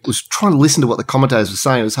I was trying to listen to what the commentators were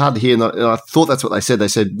saying. It was hard to hear, and I thought that's what they said. They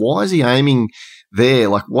said, "Why is he aiming there?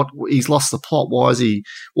 Like, what? He's lost the plot. Why is he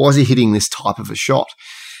hitting this type of a shot?"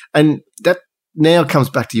 And that now comes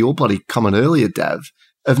back to your bloody comment earlier, Dav,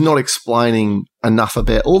 of not explaining enough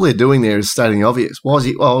about. All they're doing there is stating the obvious. Why is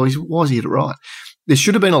he hit it right? There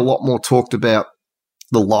should have been a lot more talked about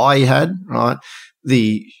the lie he had, right?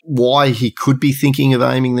 The why he could be thinking of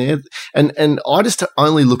aiming there. And I just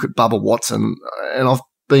only look at Bubba Watson, and I've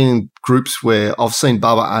been in groups where I've seen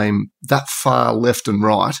Bubba aim that far left and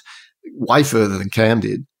right, way further than Cam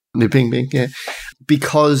did. Bing, bing, yeah.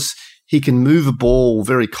 Because he can move a ball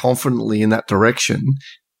very confidently in that direction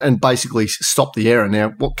and basically stop the error. Now,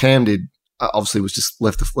 what Cam did obviously was just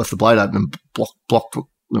left the blade open and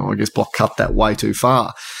block cut that way too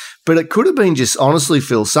far. But it could have been just, honestly,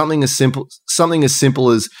 Phil, something as simple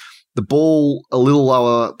as the ball a little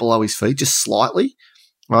lower below his feet, just slightly.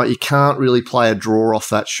 Right, you can't really play a draw off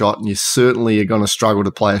that shot, and you certainly are going to struggle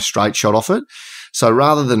to play a straight shot off it. So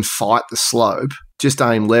rather than fight the slope, just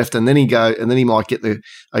aim left, and then he might get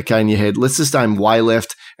in your head. Let's just aim way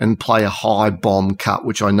left and play a high bomb cut,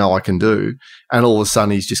 which I know I can do. And all of a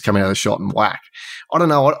sudden, he's just coming out of the shot and whack. I don't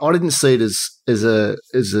know. I didn't see it as a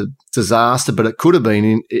disaster, but it could have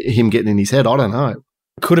been him getting in his head. I don't know.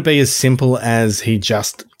 Could it be as simple as he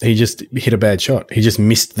just hit a bad shot? He just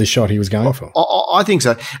missed the shot he was going for. I think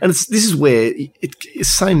so. And this is where it's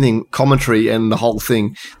same thing, commentary and the whole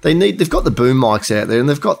thing. They've got the boom mics out there, and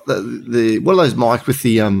they've got the what are those mics with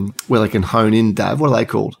the where they can hone in, Dav? What are they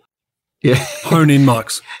called? Yeah, hone in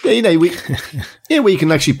mics. Yeah, where you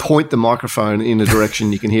can actually point the microphone in a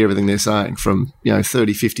direction you can hear everything they're saying from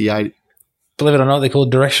 30, 50, 80. Believe it or not, they're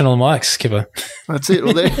called directional mics, Skipper. That's it.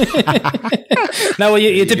 Well, no,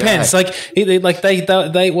 it depends. Like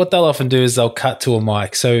they what they'll often do is they'll cut to a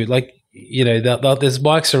mic. So there's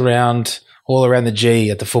mics all around the G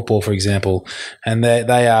at the football, for example, and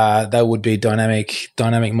they would be dynamic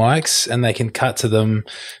mics, and they can cut to them.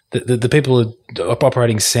 The people who are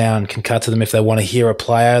operating sound can cut to them if they want to hear a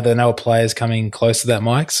player. They know a player's coming close to that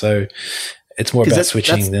mic, so it's more about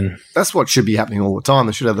switching than. That's what should be happening all the time.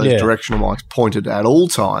 They should have those directional mics pointed at all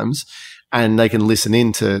times, and they can listen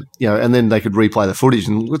in to, and then they could replay the footage,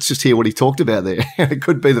 and let's just hear what he talked about there. It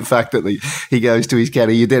could be the fact that he goes to his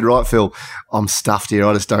caddy, "You're dead right, Phil. I'm stuffed here.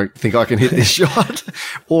 I just don't think I can hit this shot."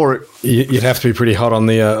 Or you'd have to be pretty hot on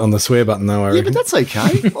the swear button, though. I reckon. But that's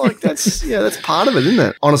okay. That's part of it, isn't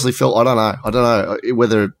it? Honestly, Phil, I don't know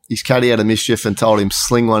whether his caddy had a mischief and told him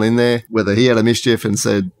sling one in there, whether he had a mischief and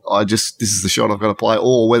said, "This is the shot I've got to play,"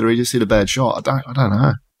 or whether he just hit a bad shot. I don't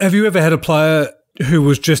know. Have you ever had a player who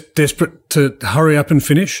was just desperate to hurry up and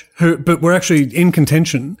finish, but were actually in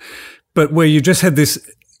contention, but where you just had this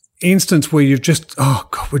instance where you've just,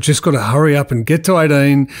 we've just got to hurry up and get to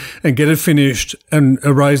 18 and get it finished and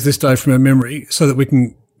erase this day from our memory so that we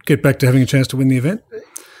can get back to having a chance to win the event?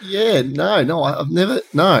 Yeah, no, I've never,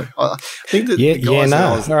 no. I think that the guys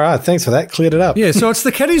no. All right, thanks for that. Cleared it up. Yeah, so it's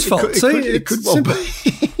the caddy's fault. It could well be.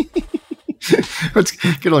 Let's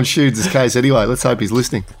get on Shudes' case anyway. Let's hope he's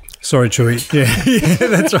listening. Sorry, Chewy. Yeah,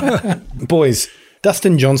 that's right. Boys,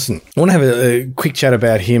 Dustin Johnson. I want to have a quick chat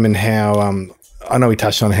about him and how I know we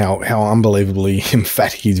touched on how unbelievably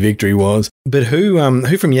emphatic his victory was, but who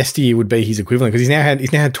from yesteryear would be his equivalent? Because he's now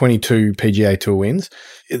had 22 PGA Tour wins.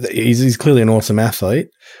 He's clearly an awesome athlete.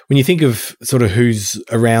 When you think of sort of who's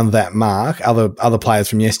around that mark, other players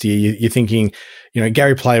from yesteryear, you're thinking,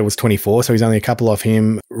 Gary Player was 24, so he's only a couple off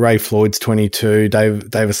him. Ray Floyd's 22.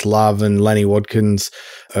 Davis Love and Lanny Watkins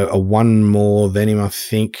are one more than him, I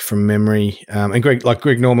think, from memory. And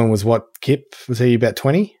Greg Norman was what, Kip? Was he about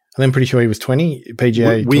 20? I'm pretty sure he was 20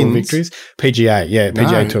 PGA Tour victories.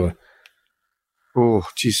 PGA Tour. Oh,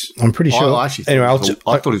 jeez. I'm pretty sure. I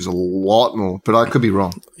thought it was a lot more, but I could be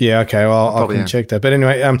wrong. Yeah, okay. Well, I can check that. But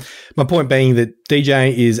anyway, my point being that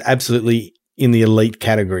DJ is absolutely in the elite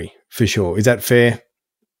category for sure. Is that fair?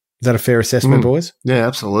 Is that a fair assessment, boys? Yeah,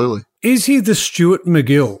 absolutely. Is he the Stuart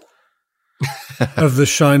McGill of the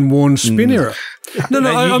Shane Warne spin era? No,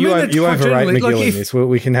 I mean you overrate McGill in this.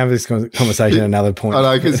 We can have this conversation at another point. I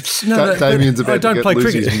know, because Damien's about to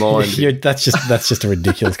lose his mind. That's just a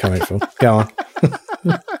ridiculous comment, Phil. Go on.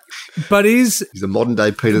 But he's a modern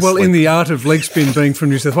day Peter well Sleep. in the art of leg spin, being from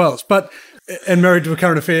New South Wales, and married to a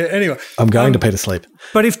current affair. Anyway, I'm going to Peter Sleep.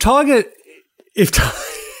 But if Tiger,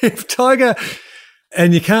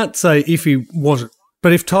 and you can't say if he wasn't,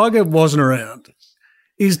 but if Tiger wasn't around,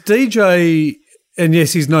 is DJ, and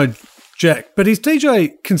yes, he's no Jack, but is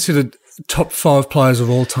DJ considered top 5 players of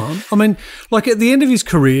all time? I mean, like at the end of his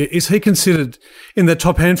career, is he considered in that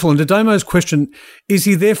top handful? And to Damo's question, is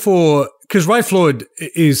he therefore, because Ray Floyd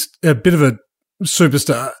is a bit of a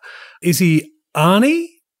superstar, is he Arnie?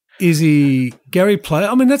 Is he Gary Player?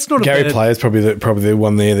 I mean, that's not Gary a bad... Player is probably the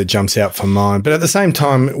one there that jumps out for mine. But at the same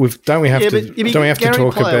time, don't we have to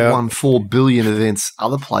talk Player about won 4 billion events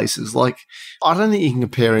other places? Like, I don't think you can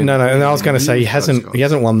compare him. No. And I was going to say he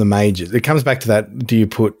hasn't won the majors. It comes back to that. Do you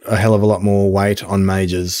put a hell of a lot more weight on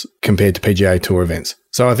majors compared to PGA Tour events?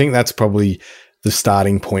 So I think that's probably the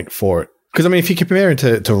starting point for it. Because I mean, if you compare it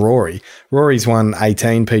to Rory's won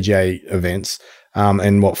 18 PGA events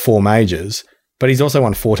and 4 majors. But he's also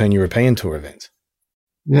won 14 European Tour events.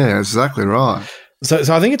 Yeah, that's exactly right. So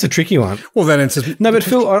I think it's a tricky one. Well, that answers... No, but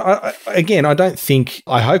Phil, I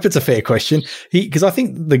hope it's a fair question. Because I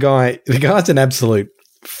think the guy's an absolute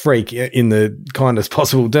freak in the kindest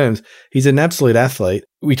possible terms. He's an absolute athlete.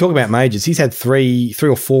 We talk about majors. He's had three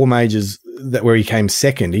or four majors where he came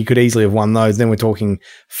second. He could easily have won those. Then we're talking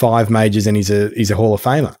 5 majors and he's a Hall of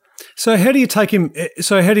Famer. So how do you take him?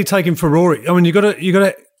 So how do you take him for Rory? I mean, you got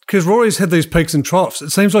to. Because Rory's had these peaks and troughs. It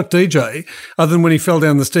seems like DJ, other than when he fell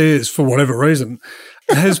down the stairs for whatever reason,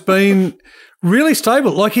 has been really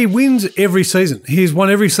stable. Like he wins every season. He's won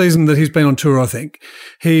every season that he's been on tour, I think.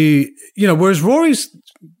 Whereas Rory's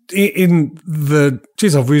in the,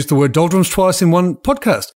 I've used the word doldrums twice in one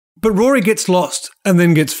podcast. But Rory gets lost and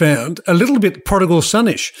then gets found, a little bit prodigal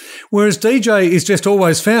son-ish, whereas DJ is just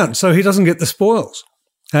always found, so he doesn't get the spoils.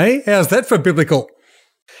 Hey, how's that for biblical?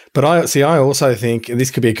 But I also think, and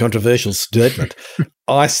this could be a controversial statement,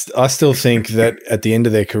 I still think that at the end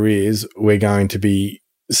of their careers, we're going to be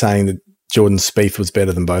saying that Jordan Spieth was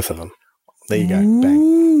better than both of them. There you go. Bang.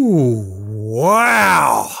 Ooh,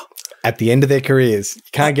 wow. At the end of their careers. You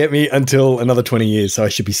can't get me until another 20 years, so I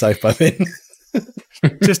should be safe by then.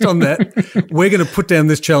 Just on that, we're going to put down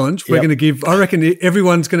this challenge. We're going to give, I reckon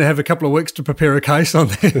everyone's going to have a couple of weeks to prepare a case on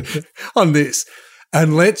this.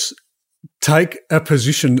 And let's take a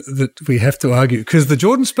position that we have to argue. Because the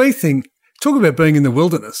Jordan Spieth thing, talk about being in the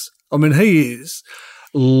wilderness. I mean, he is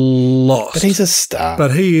lost. But he's a star.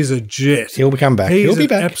 But he is a jet. He'll come back. He'll be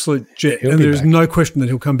back. An absolute jet. And there is no question that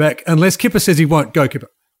he'll come back. Unless Kipper says he won't. Go, Kipper.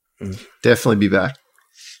 Definitely be back.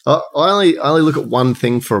 I only look at one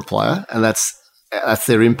thing for a player, and that's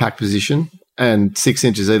their impact position, and 6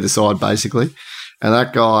 inches either side, basically. And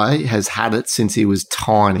that guy has had it since he was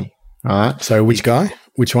tiny, right? So which guy?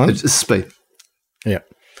 Which one? It's Spieth. Yeah.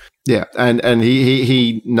 Yeah, and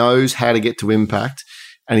he knows how to get to impact,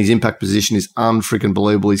 and his impact position is unfreaking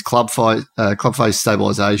believable. His club face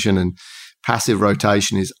stabilisation and passive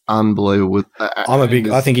rotation is unbelievable.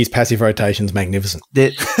 I think his passive rotation is magnificent.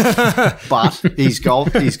 But his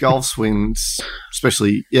golf swings,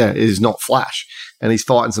 especially, is not flash, and he's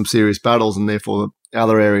fighting some serious battles, and therefore the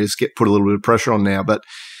other areas get put a little bit of pressure on now. But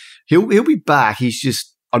he'll be back. I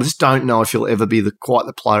just don't know if he'll ever be quite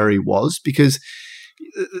the player he was, because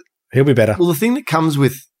he'll be better. Well, the thing that comes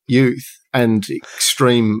with youth and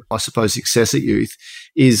extreme, I suppose, success at youth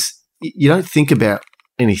is you don't think about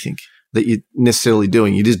anything that you're necessarily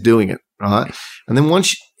doing. You're just doing it, right? And then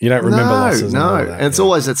once you don't remember losses. And it's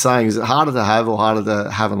always that saying, is it harder to have or harder to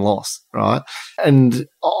have and lost, right? And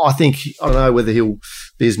I don't know whether he'll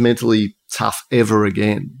be as mentally tough ever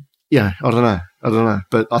again. Yeah, I don't know.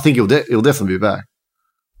 But I think he'll definitely be back.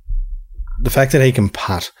 The fact that he can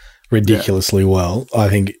putt ridiculously well, I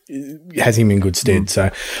think, has him in good stead. So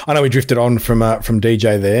I know we drifted on from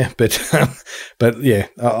DJ there, but yeah,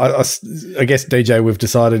 I guess DJ we've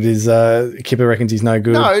decided is Kipper reckons he's no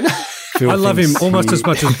good. No. I love him almost as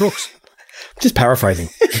much as Brooks. Just paraphrasing.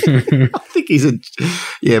 I think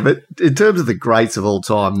but in terms of the greats of all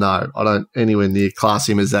time, no, I don't anywhere near class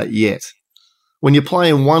him as that yet. When you play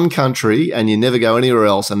in one country and you never go anywhere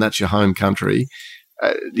else, and that's your home country,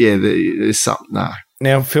 there's something. No.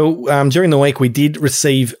 Now, Phil, during the week we did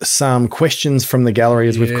receive some questions from the gallery,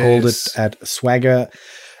 as we've called it, at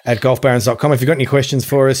swagger@golfbarons.com. If you've got any questions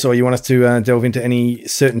for us, or you want us to delve into any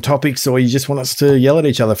certain topics, or you just want us to yell at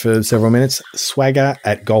each other for several minutes,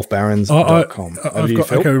 swagger@golfbarons.com.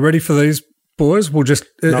 Okay, we're ready for these, boys. We'll just,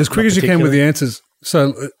 as quick as you can with the answers.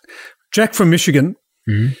 So, Jack from Michigan,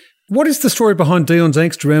 what is the story behind Dion's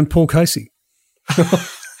angst around Paul Casey? Go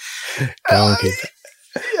on, Keith.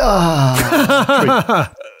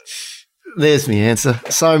 there's my answer.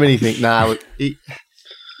 So many think,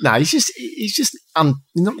 he's just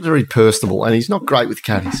not very personable, and he's not great with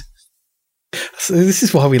caddies. So this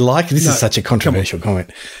is why we like it. This is such a controversial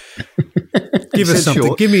comment. Give us something.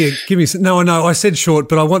 Short. Give me. No. I said short,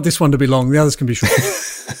 but I want this one to be long. The others can be short.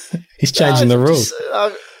 He's changing the rules.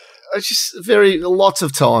 It's just lots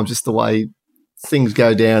of times, just the way things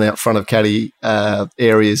go down out front of caddy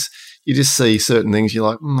areas. You just see certain things. You're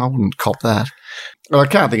like, I wouldn't cop that. And I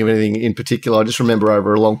can't think of anything in particular. I just remember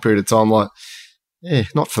over a long period of time, like,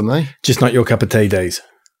 not for me. Just not your cup of tea, Dees.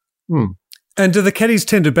 And do the caddies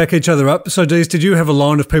tend to back each other up? So, Dees, did you have a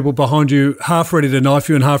line of people behind you, half ready to knife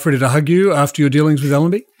you and half ready to hug you after your dealings with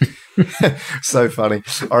Allenby? So funny.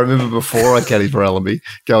 I remember before I caddied for Allenby,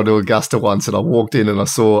 going to Augusta once, and I walked in and I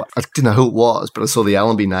didn't know who it was, but I saw the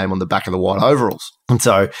Allenby name on the back of the white overalls. And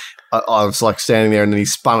so I was like standing there, and then he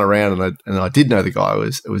spun around, and I did know the guy.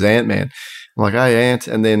 It was Ant-Man. I'm like, hey, Ant.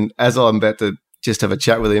 And then as I'm about to just have a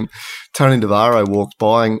chat with him, Tony Navarro walks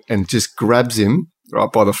by and just grabs him right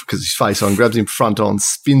because his face on, grabs him front on,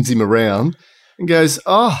 spins him around, and goes,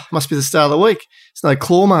 must be the start of the week. There's no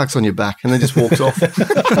claw marks on your back, and then just walks off.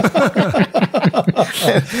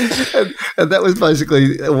 and that was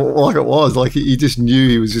basically like it was. Like he just knew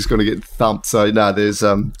he was just going to get thumped. So, no, there's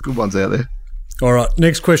good ones out there. All right,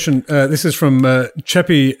 next question. This is from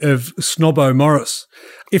Chappie of Snobbo Morris.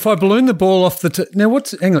 If I balloon the ball off the tee...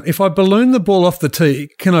 hang on. If I balloon the ball off the tee,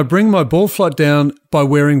 can I bring my ball flight down by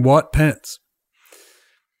wearing white pants?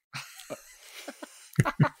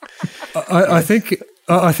 I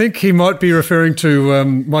think he might be referring to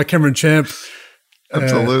my Cameron Champ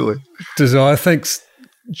Absolutely. desire. Thanks,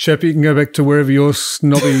 Chappie. You can go back to wherever your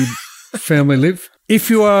snobby family live. If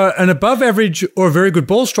you are an above average or a very good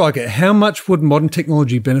ball striker, how much would modern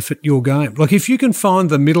technology benefit your game? Like if you can find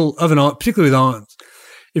the middle of an iron, particularly with irons,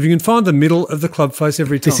 if you can find the middle of the club face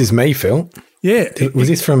every time. This is me, Phil. Yeah. Was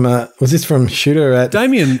this from Shooter at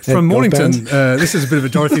Damien at from Golf Mornington? Bounds? This is a bit of a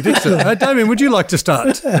Dorothy Dixon. Damien, would you like to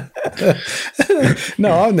start?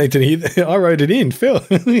 No, I need to hear. I wrote it in, Phil.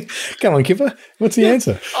 Come on, Kipper. What's the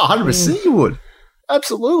answer? 100% you would.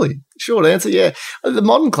 Absolutely. Short answer, yeah. The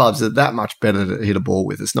modern clubs are that much better to hit a ball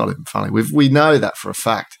with. It's not even funny. We know that for a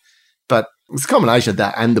fact. But it's a combination of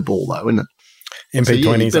that and the ball, though, isn't it?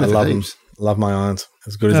 MP20s, I love them. Love my irons.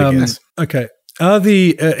 As good as it gets. Okay.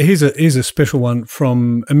 Here's a special one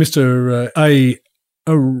from Mr. A.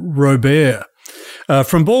 Robert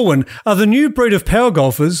from Baldwin. Are the new breed of power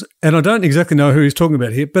golfers, and I don't exactly know who he's talking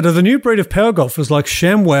about here, but are the new breed of power golfers like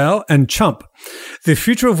ShamWow and Chump the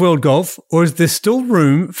future of world golf, or is there still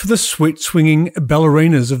room for the sweet swinging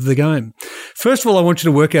ballerinas of the game? First of all, I want you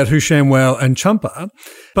to work out who ShamWow and Chump are,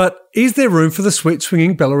 but is there room for the sweet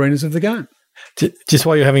swinging ballerinas of the game? Just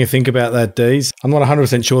while you're having a think about that, Dees, I'm not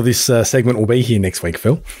 100% sure this segment will be here next week,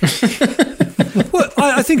 Phil. Well,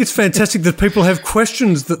 I think it's fantastic that people have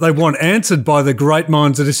questions that they want answered by the great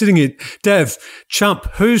minds that are sitting here. Dav, Chump,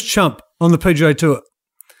 who's Chump on the PGA Tour?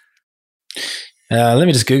 Let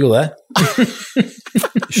me just Google that.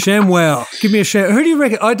 ShamWow. Give me a Sham. Who do you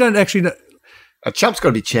reckon? I don't actually know. A Chump's got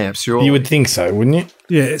to be Champ, sure. You would think so, wouldn't you?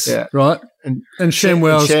 Yes, Yeah. right. And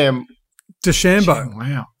ShamWow's DeChambeau.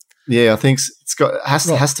 Wow. Yeah, I think it's got has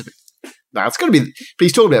to be. No, it's got to be. But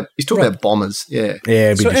he's talking about bombers. Yeah.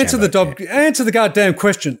 Yeah. So answer the goddamn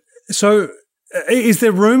question. So, is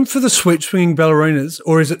there room for the sweet swinging ballerinas,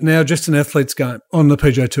 or is it now just an athlete's game on the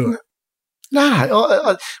PGA Tour? No,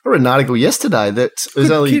 I read an article yesterday that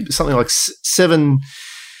there's only something like 7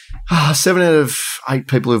 out of 8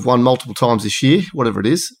 people who've won multiple times this year, whatever it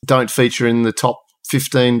is, don't feature in the top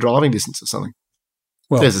 15 driving distance or something.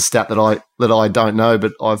 Well, there's a stat that I don't know,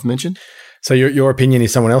 but I've mentioned. So your opinion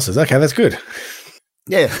is someone else's. Okay, that's good.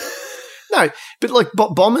 Yeah. No, but like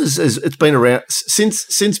bombers, it's been around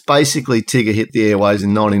since basically Tigger hit the airways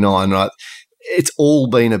in '99, right? It's all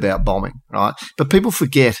been about bombing, right? But people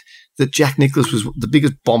forget that Jack Nicklaus was the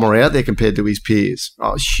biggest bomber out there compared to his peers.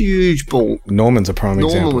 Right? Huge ball. Norman's a prime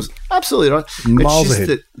example. Norman was absolutely right. Miles it's just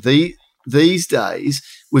ahead. that these days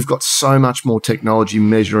we've got so much more technology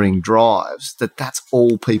measuring drives that's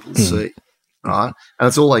all people see. Right, and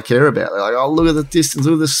it's all they care about. They're like, "Oh, look at the distance,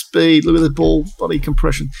 look at the speed, look at the ball body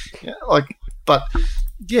compression." Yeah, but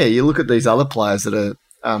you look at these other players that are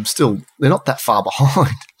they're not that far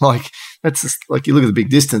behind. Like that's just, like you look at the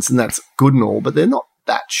big distance, and that's good and all, but they're not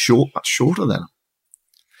that short, much shorter than them.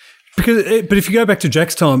 But if you go back to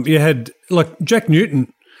Jack's time, you had like Jack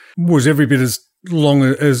Newton was every bit as long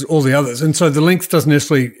as all the others, and so the length doesn't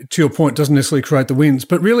necessarily, to your point, doesn't necessarily create the wins.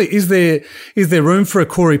 But really, is there room for a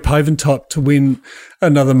Corey Pavin type to win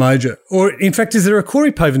another major, or in fact, is there a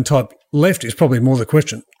Corey Pavin type left? Is probably more the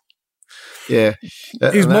question. Yeah.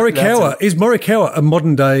 Is Morikawa a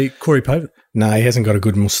modern day Corey Pavin? No, he hasn't got a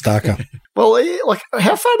good moustache. Well, like,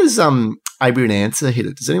 how far does Adrian Ansah hit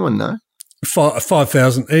it? Does anyone know?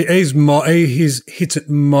 5,000. He's hits it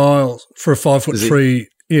miles for a 5'3".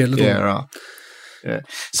 Yeah, little. Yeah, right. Yeah.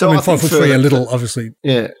 So I mean, 5'3", a little, obviously.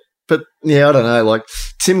 Yeah. But, yeah, I don't know. Like,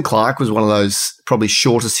 Tim Clark was one of those probably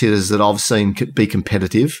shortest hitters that I've seen be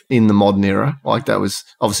competitive in the modern era. Like, that was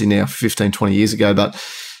obviously now 15, 20 years ago, but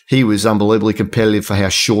he was unbelievably competitive for how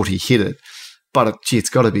short he hit it. But, it's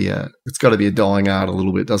got to be a dying art a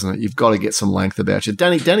little bit, doesn't it? You've got to get some length about you.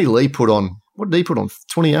 Danny Lee put on, what did he put on,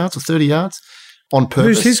 20 yards or 30 yards on purpose?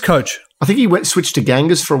 Who's his coach? I think he switched to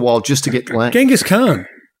Genghis for a while just to get length. Genghis Khan.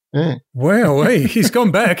 Yeah. Wow, he's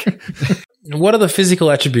gone back. What are the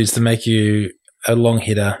physical attributes to make you a long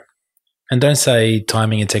hitter? And don't say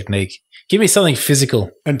timing and technique. Give me something physical.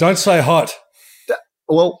 And don't say hot.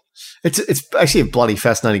 Well, it's actually a bloody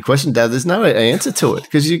fascinating question, Dad. There's no answer to it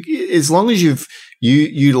because as long as you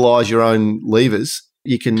utilise your own levers,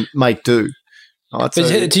 you can make do. Right?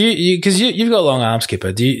 But do you? Because you've got long arms,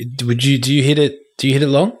 Skipper. Do you hit it? Do you hit it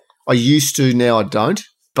long? I used to. Now I don't.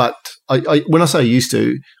 But when I say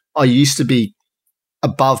I used to be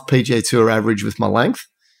above PGA Tour average with my length,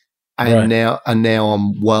 and now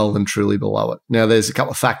I'm well and truly below it. Now there's a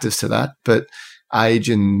couple of factors to that, but age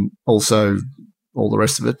and also all the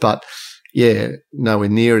rest of it. But yeah, nowhere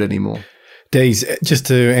near it anymore. Dees, just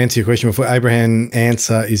to answer your question before, Abraham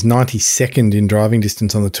Ansah is 92nd in driving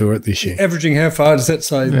distance on the tour this year. Averaging how far does that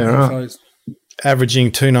say? Yeah, right.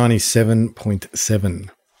 Averaging 297.7.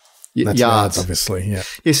 That's yards, obviously. Yeah.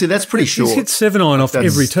 Yeah. See, that's pretty short. He's hit 7-iron off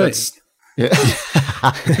every tee. Yeah.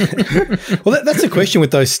 Well, that's the question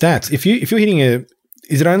with those stats. If you're hitting is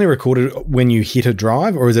it only recorded when you hit a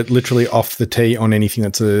drive, or is it literally off the tee on anything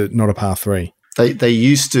that's not a par 3? They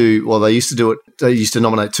used to do it. They used to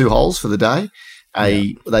nominate 2 holes for the day.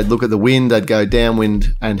 They'd look at the wind. They'd go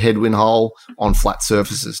downwind and headwind hole on flat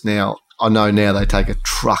surfaces. Now I know they take a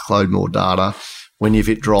truckload more data when you've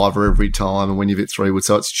hit driver every time and when you've hit 3-wood.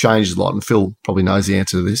 So it's changed a lot, and Phil probably knows the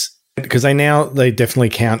answer to this. Because they definitely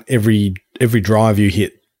count every drive you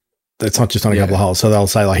hit. It's not just on a couple of holes. So they'll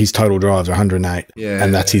say like his total drives are 108,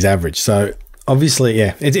 and that's his average. So obviously,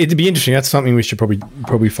 it'd be interesting. That's something we should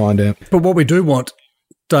probably find out. But what we do want,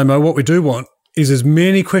 Damo, is as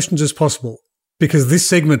many questions as possible, because this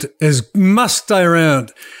segment must stay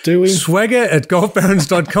around. Do we?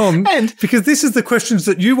 Swagger@golfbarons.com. And because this is the questions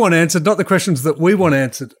that you want answered, not the questions that we want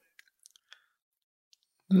answered.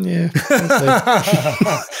 Yeah.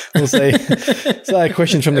 We'll see. So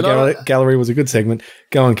questions from the gallery was a good segment.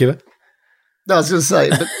 Go on, Kipper. No, I was going to say,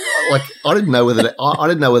 but like I didn't know whether they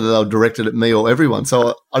were directed at me or everyone,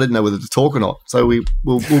 so I didn't know whether to talk or not. So we'll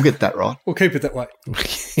get that right. We'll keep it that way.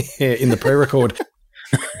 Yeah, in the pre-record.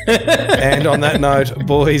 And on that note,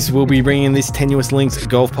 boys, we'll be bringing this Tenuous Links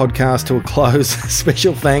golf podcast to a close.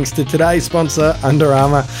 Special thanks to today's sponsor, Under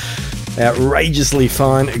Armour. Outrageously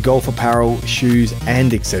fine golf apparel, shoes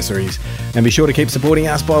and accessories. And be sure to keep supporting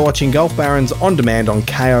us by watching Golf Barons on demand on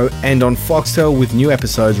KO and on Foxtel, with new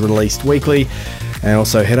episodes released weekly. And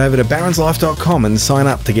also head over to baronslife.com and sign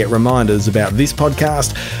up to get reminders about this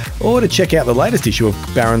podcast, or to check out the latest issue of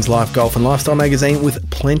Barons Life Golf and Lifestyle magazine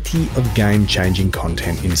with plenty of game-changing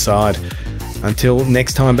content inside. Until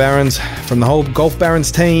next time, Barons, from the whole Golf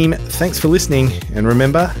Barons team, thanks for listening, and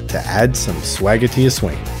remember to add some swagger to your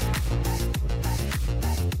swing.